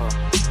 Never.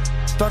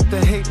 Duck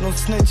the hate, no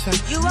snitching.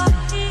 You are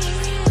here.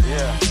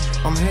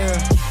 Yeah, I'm here.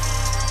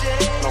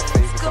 No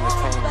favors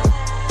entertainment.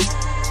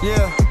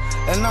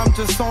 Yeah, and I'm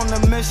just on a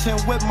mission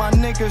with my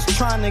niggas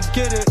trying to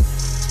get it.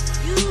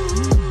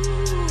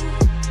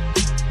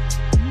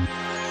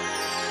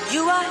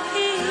 You are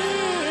here.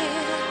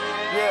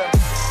 Yeah.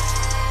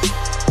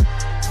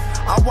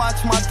 I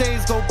watch my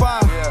days go by.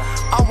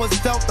 I was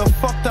dealt a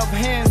fucked up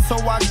hand, so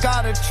I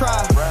gotta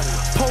try.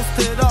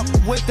 Posted up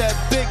with that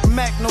Big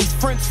Mac, no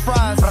French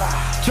fries.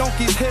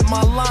 Junkies hit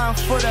my line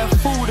for that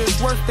food, it's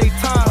worth their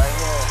time.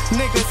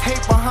 Niggas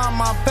hate behind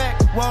my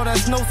back, well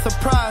that's no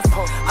surprise.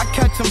 I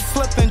catch them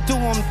slipping, do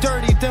them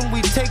dirty, then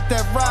we take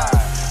that ride.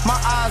 My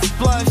eyes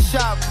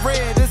bloodshot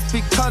red, it's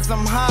because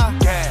I'm high.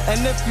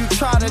 And if you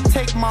try to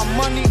take my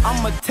money,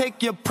 I'ma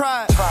take your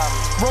pride.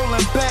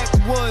 Rolling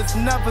backwoods,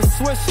 never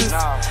swishes.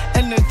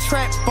 In the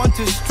trap, bunch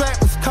of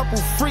straps, couple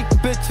freak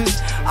bitches.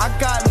 I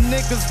got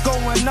niggas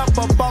going up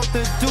about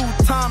the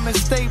due time and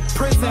stay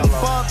prison.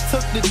 Bob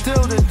took the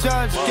deal, the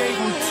judge gave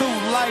him 2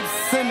 life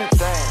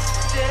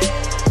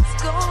sentences.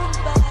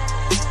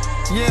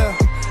 Yeah,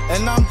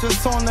 and I'm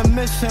just on a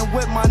mission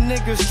with my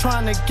niggas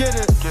trying to get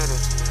it.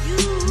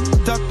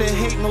 Duck the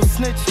hate, no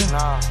snitching.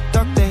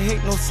 Duck the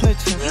hate, no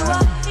snitching.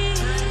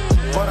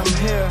 But I'm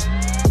here.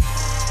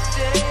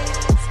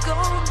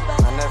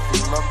 And if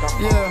you look up,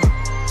 yeah,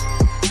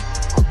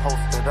 I'm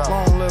posted up.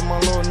 Long live my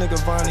little nigga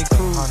Vonnie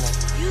Cruz.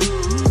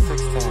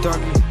 16,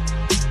 Dougie,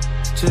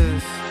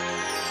 Jizz.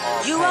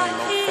 You are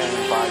here.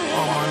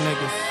 All my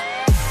niggas.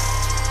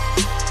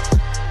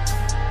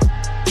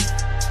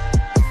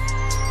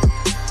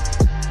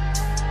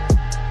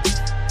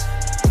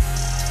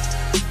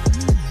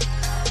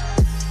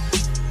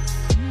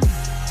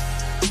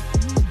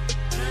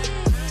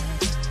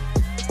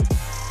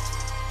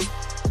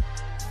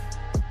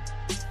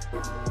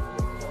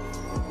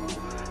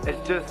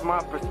 It's just my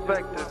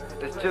perspective,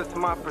 it's just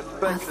my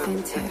perspective,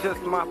 it's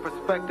just my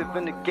perspective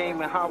in the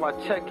game and how I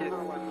check it.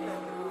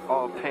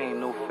 All Pain,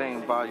 No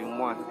Fame, Volume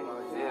 1.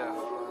 Yeah.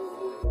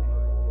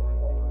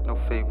 No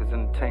Favors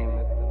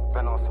Entertainment.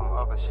 Been on some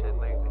other shit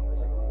lately.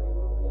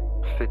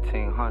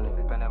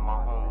 1500, been in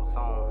my home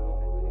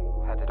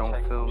zone. Had to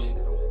don't feel me.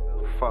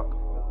 Fuck.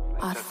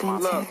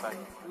 Authentic.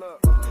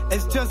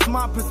 It's just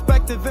my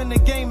perspective in the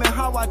game and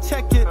how I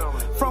check it.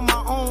 From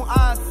my own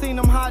eyes, seen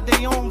them hide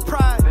their own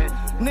pride.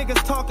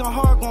 Niggas talking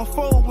hard gon'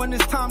 fold when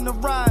it's time to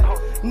ride.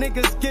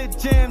 Niggas get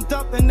jammed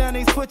up and then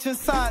they switching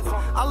sides.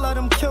 I let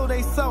them kill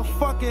they self,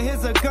 fuck it,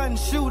 here's a gun,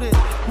 shoot it.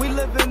 We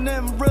living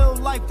in real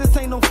life, this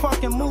ain't no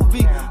fucking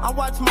movie. I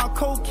watch my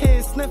cold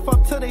kids sniff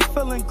up till they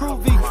feeling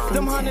groovy.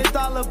 Them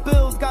 $100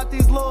 bills got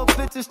these little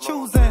bitches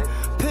choosing.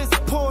 Piss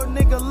poor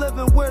nigga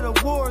living where the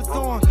war's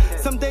on.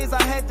 Some days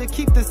I had to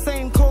keep the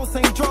same clothes,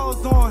 same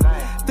drawers on.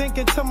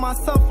 Thinking to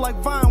myself like,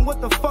 Vine,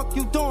 what the fuck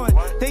you doing?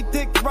 They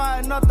dick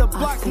riding up the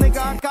blocks, nigga,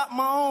 I got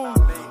my own.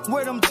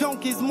 Where them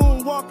junkies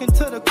moonwalking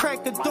to the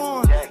crack of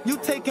dawn. You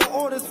taking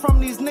orders from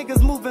these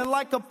niggas moving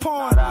like a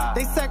pawn.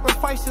 They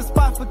sacrifice your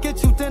spot,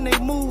 forget you, then they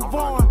move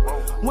on.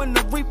 When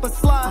the Reaper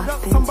slide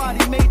up,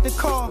 somebody made the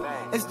call.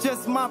 It's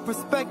just my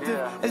perspective,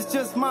 it's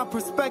just my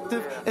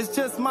perspective, it's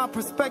just my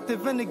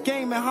perspective in the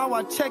game and how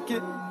I check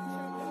it.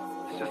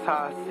 It's just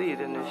how I see it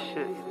in this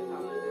shit.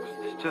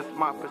 It's just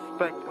my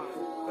perspective.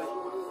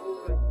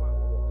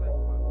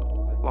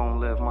 Long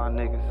live my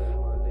niggas.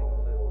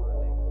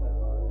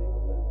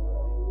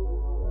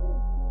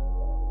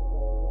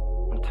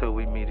 Until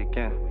we meet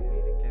again.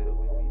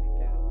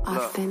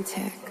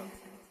 Authentic.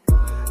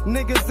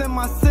 Niggas in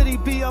my city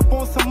be up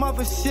on some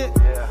other shit.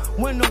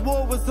 When the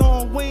war was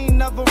on, we ain't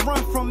never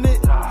run from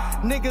it.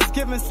 Niggas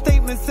giving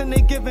statements and they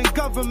giving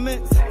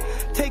governments.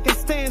 Taking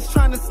stands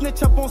trying to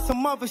snitch up on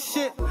some other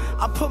shit.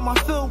 I put my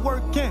field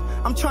work in,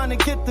 I'm trying to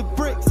get the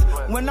bricks.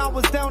 When I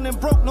was down and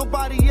broke,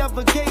 nobody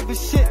ever gave a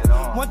shit.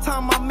 One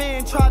time my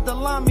man tried to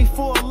line me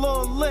for a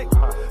little lick.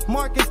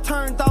 Marcus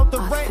turned out the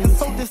rat and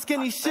sold the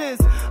skinny shiz.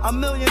 $1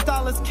 million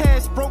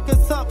cash broke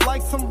us up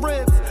like some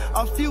ribs.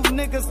 A few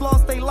niggas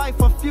lost their life,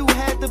 a few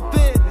had to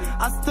bid.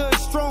 I stood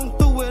strong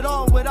through it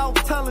all without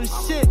telling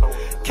shit.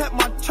 Kept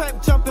my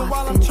trap jumping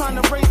while I'm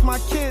trying to raise my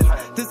kids.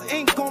 This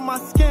ink on my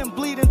skin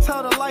bleeding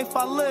till the life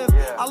life I live.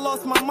 I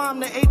lost my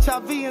mom to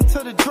HIV and to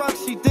the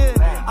drugs she did.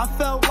 I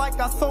felt like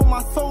I sold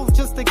my soul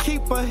just to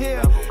keep her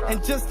here.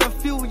 In just a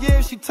few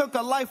years, she took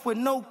her life with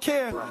no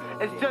care.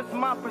 It's just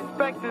my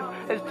perspective.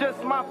 It's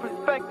just my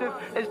perspective.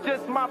 It's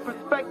just my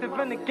perspective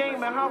in the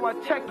game and how I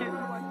check it.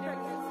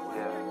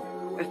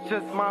 It's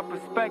just my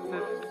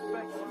perspective.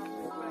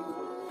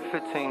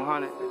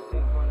 1500.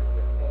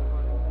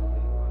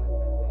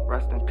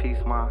 Rest in peace,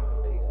 ma.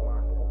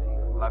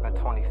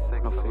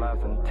 1126. No Fears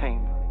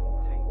Entertainment.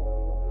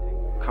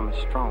 Coming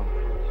strong.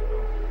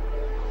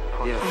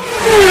 Yeah.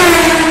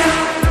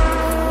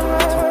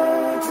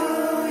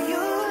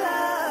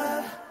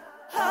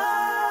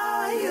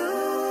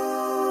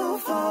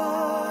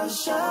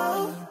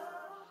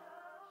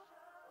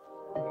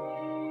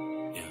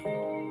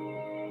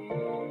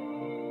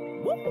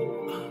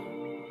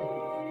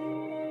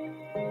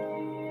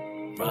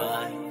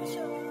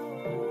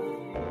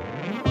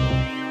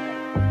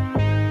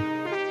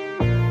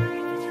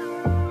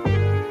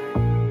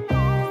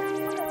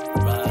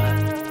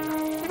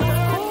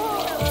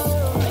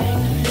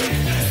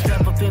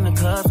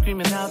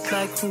 Screaming out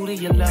like, who do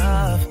you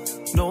love?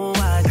 No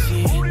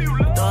IG.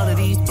 With all of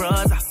these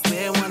bros, I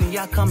swear one of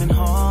y'all coming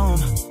home.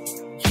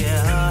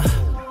 Yeah.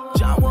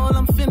 John Wall,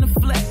 I'm finna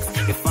flex.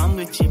 If I'm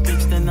with your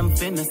bitch, then I'm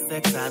finna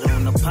sex. I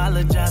don't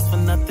apologize for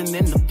nothing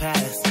in the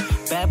past.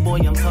 Bad boy,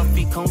 I'm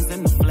puffy combs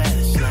in the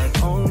flesh.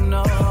 Like, oh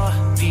no.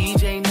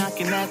 DJ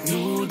knocking that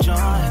new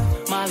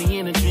joint. Molly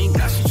in a drink,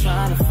 now she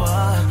tryna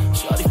fuck.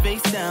 Shorty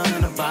face down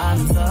and the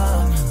bottom's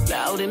up.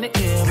 Loud in the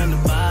air and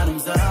the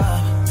bottom's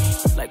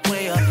up. Like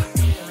way up.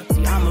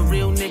 I'm a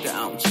real nigga, I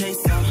don't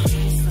chase them.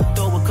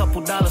 Throw a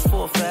couple dollars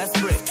for a fast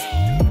break.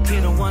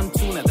 Hit a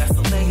 1-2, now that's a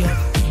layup.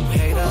 You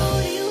hater.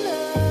 Who do you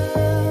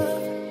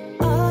love?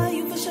 Are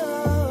you for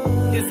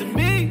sure? Is it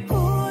me?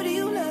 Who do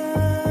you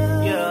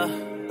love?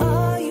 Yeah.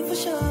 Are you for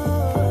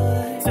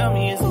sure? Tell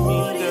me, is it me,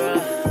 girl?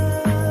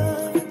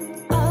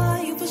 Are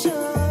you for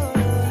sure?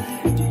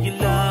 Do you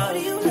love? Who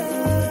do you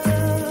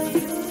love?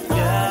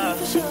 Yeah.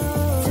 For sure.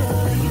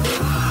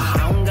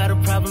 I don't got a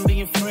problem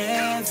being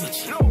friends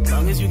with you.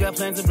 You got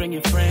plans to bring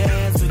your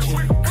friends with you.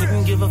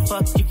 Couldn't give a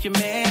fuck if your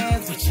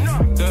man's with you.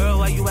 Girl,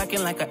 why you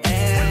acting like an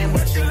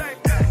amateur?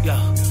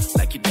 Yo,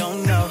 like you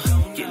don't know.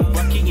 Getting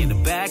lucky in the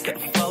back of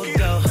the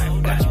photo.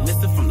 Got you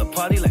missing from the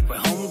party like we're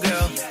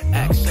homegirl.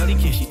 Ask shorty,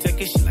 can she take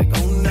it? She like,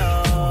 oh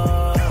no.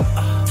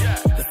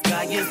 The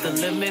sky is the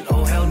limit.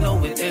 Oh hell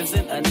no, it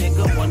isn't. A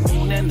nigga, one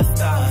moon and the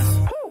stars.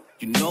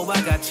 You know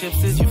I got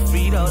chips, is you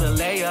free though to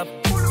lay up?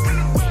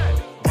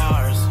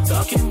 Bars,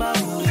 talking about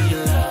who do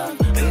you love?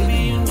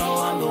 Baby, you know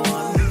I'm the one.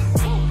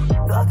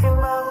 Talking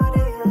about who do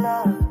you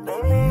love?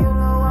 Baby, you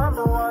know I'm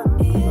the one.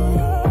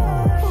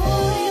 Yeah. Who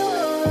do you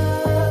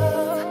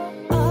love?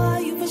 Are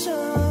you for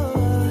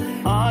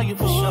sure? Are you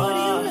for sure? Who do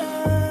you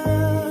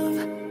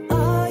love?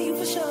 Are you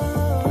for sure?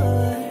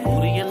 Who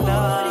do you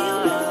love?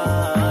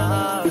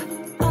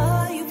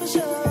 Are you for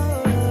sure?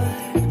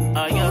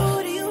 Are you?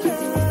 Who do you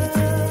love?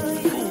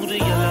 Who do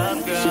you love,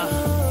 girl?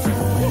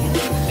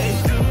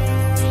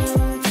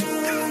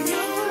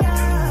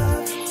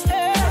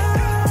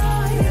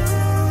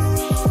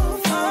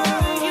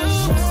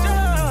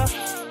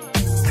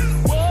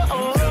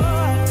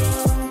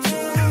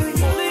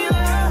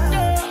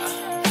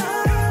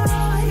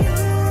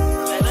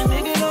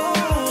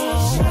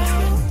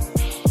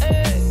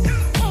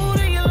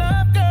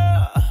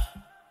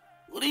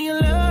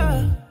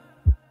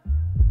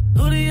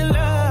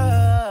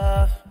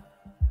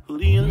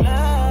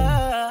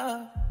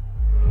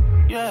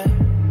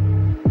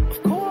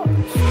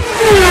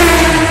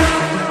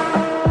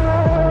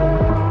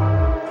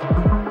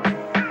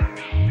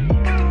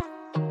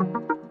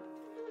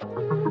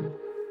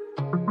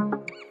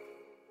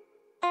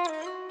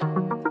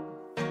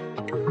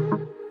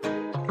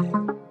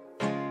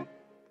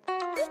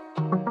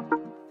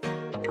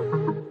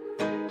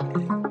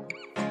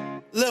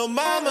 Little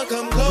mama,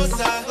 come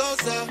closer,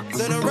 closer.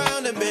 Turn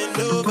around and bend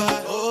over,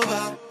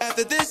 over.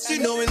 After this, you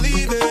know we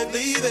leave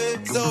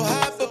it. So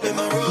hop up in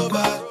my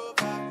rover.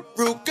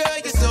 Rude girl,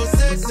 you're so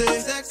sexy,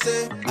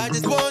 sexy. I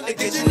just want to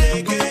get you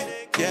naked.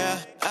 Yeah,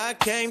 I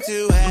came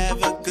to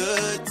have a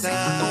good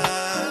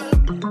time,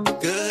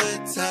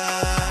 good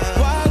time.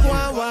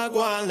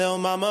 Wagwan, little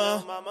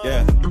mama.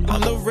 Yeah,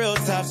 I'm the real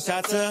top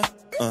shotter.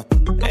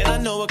 And I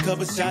know a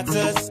couple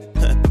shotters.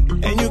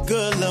 And you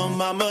good, little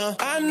mama.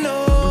 I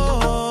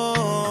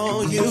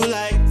know you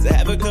like to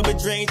have a couple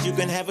drinks, you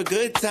can have a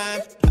good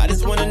time. I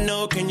just wanna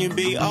know, can you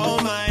be all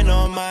mine,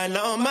 all mine,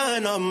 all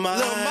mine, all mine?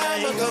 Little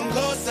mama, come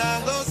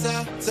closer,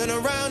 closer. Turn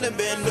around and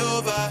bend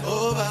over,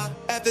 over.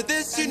 After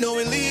this, you know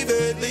we leave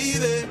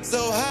it.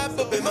 So hop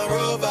up in my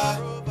rover.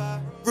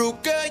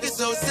 Rude girl, you're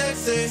so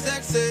sexy,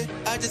 sexy.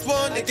 I just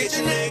wanna get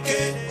you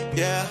naked.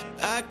 Yeah,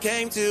 I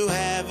came to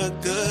have a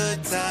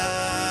good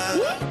time,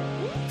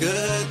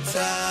 good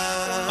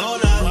time. Oh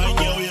no, wind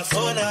your waist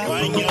up,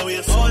 wind your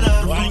waist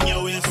up, wind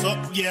your waist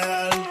up,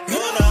 girl.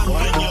 Oh no,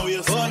 wind your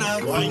waist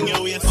up, wind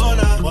your waist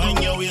up,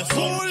 wind your waist up,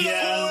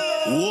 girl.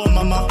 Oh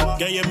mama,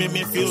 Girl, you make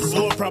me feel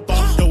so proper.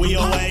 The way you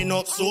wind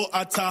up so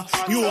hotter.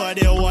 You are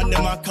the one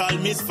them I call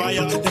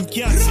misfire. Them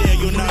can't say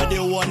you not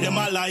the one them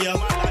a liar.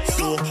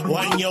 So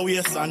wind your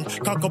waist and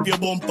cock up your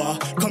bumper.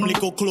 Come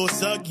little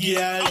closer,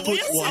 girl. Put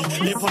one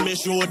lip on my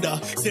shoulder.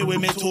 Say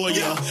when me told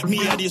ya, me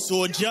a the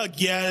soldier,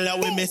 girl.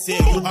 When me say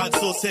you are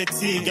so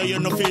sexy, girl, you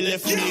no feel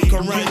left me.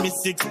 Come ride me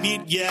 6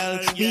 feet, girl.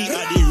 Me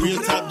a the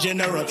real top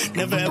general.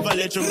 Never ever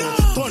let you go.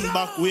 Turn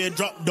back way,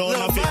 drop down,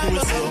 I feel do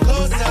it slow.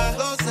 Closer,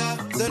 closer,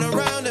 turn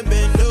around and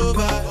bend over.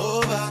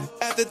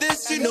 After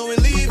this, you know we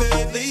leave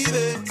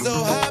it. So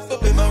hop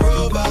up in my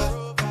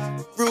robot.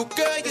 Rude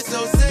girl, you're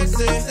so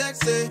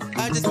sexy.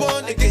 I just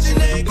want to get you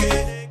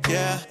naked.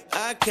 Yeah,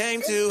 I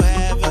came to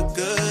have a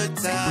good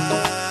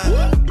time.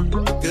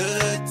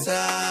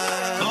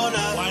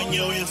 Wine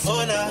your waist,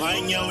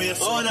 wine your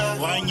waist,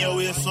 wine your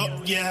waist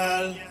up,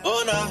 girl.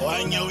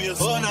 Wine your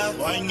waist,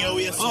 wine your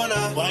waist,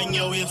 wine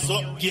your waist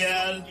up,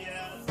 girl.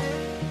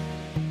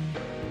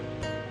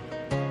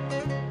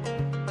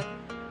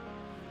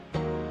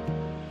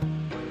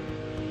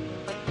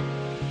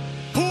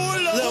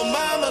 Little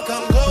mama,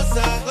 come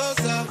closer.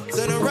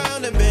 Turn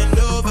around and bend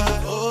over.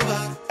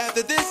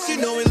 After this, you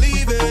know we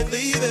leave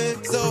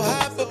it. So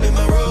hop up in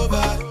my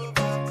robot.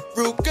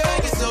 Rude girl,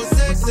 you're so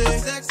sexy.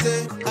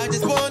 I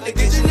just want to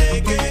get you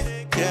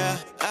naked. Yeah,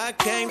 I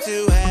came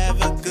to have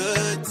a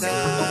good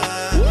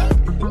time.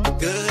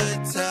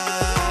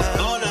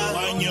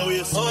 Wine your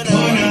waist, wine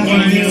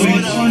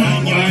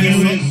your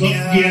waist up,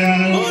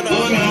 girl.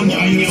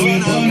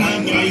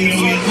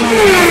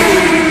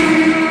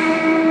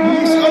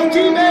 OG,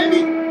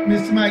 baby.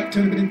 Mr. Mike,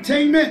 Turndatup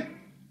Entertainment.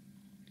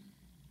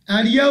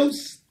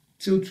 Adios.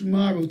 Till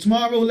tomorrow.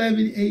 Tomorrow,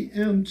 11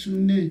 a.m.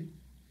 Tune in.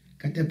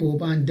 Got that boy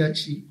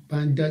Bonducci.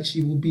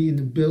 Bonducci will be in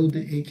the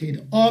building, a.k.a.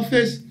 the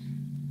office.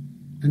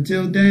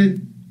 Until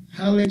then,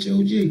 holla at your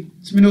OG.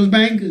 Some of those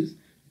bangers.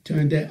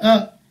 Turn that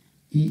up.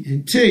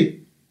 ENT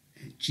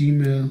at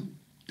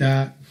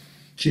gmail.com.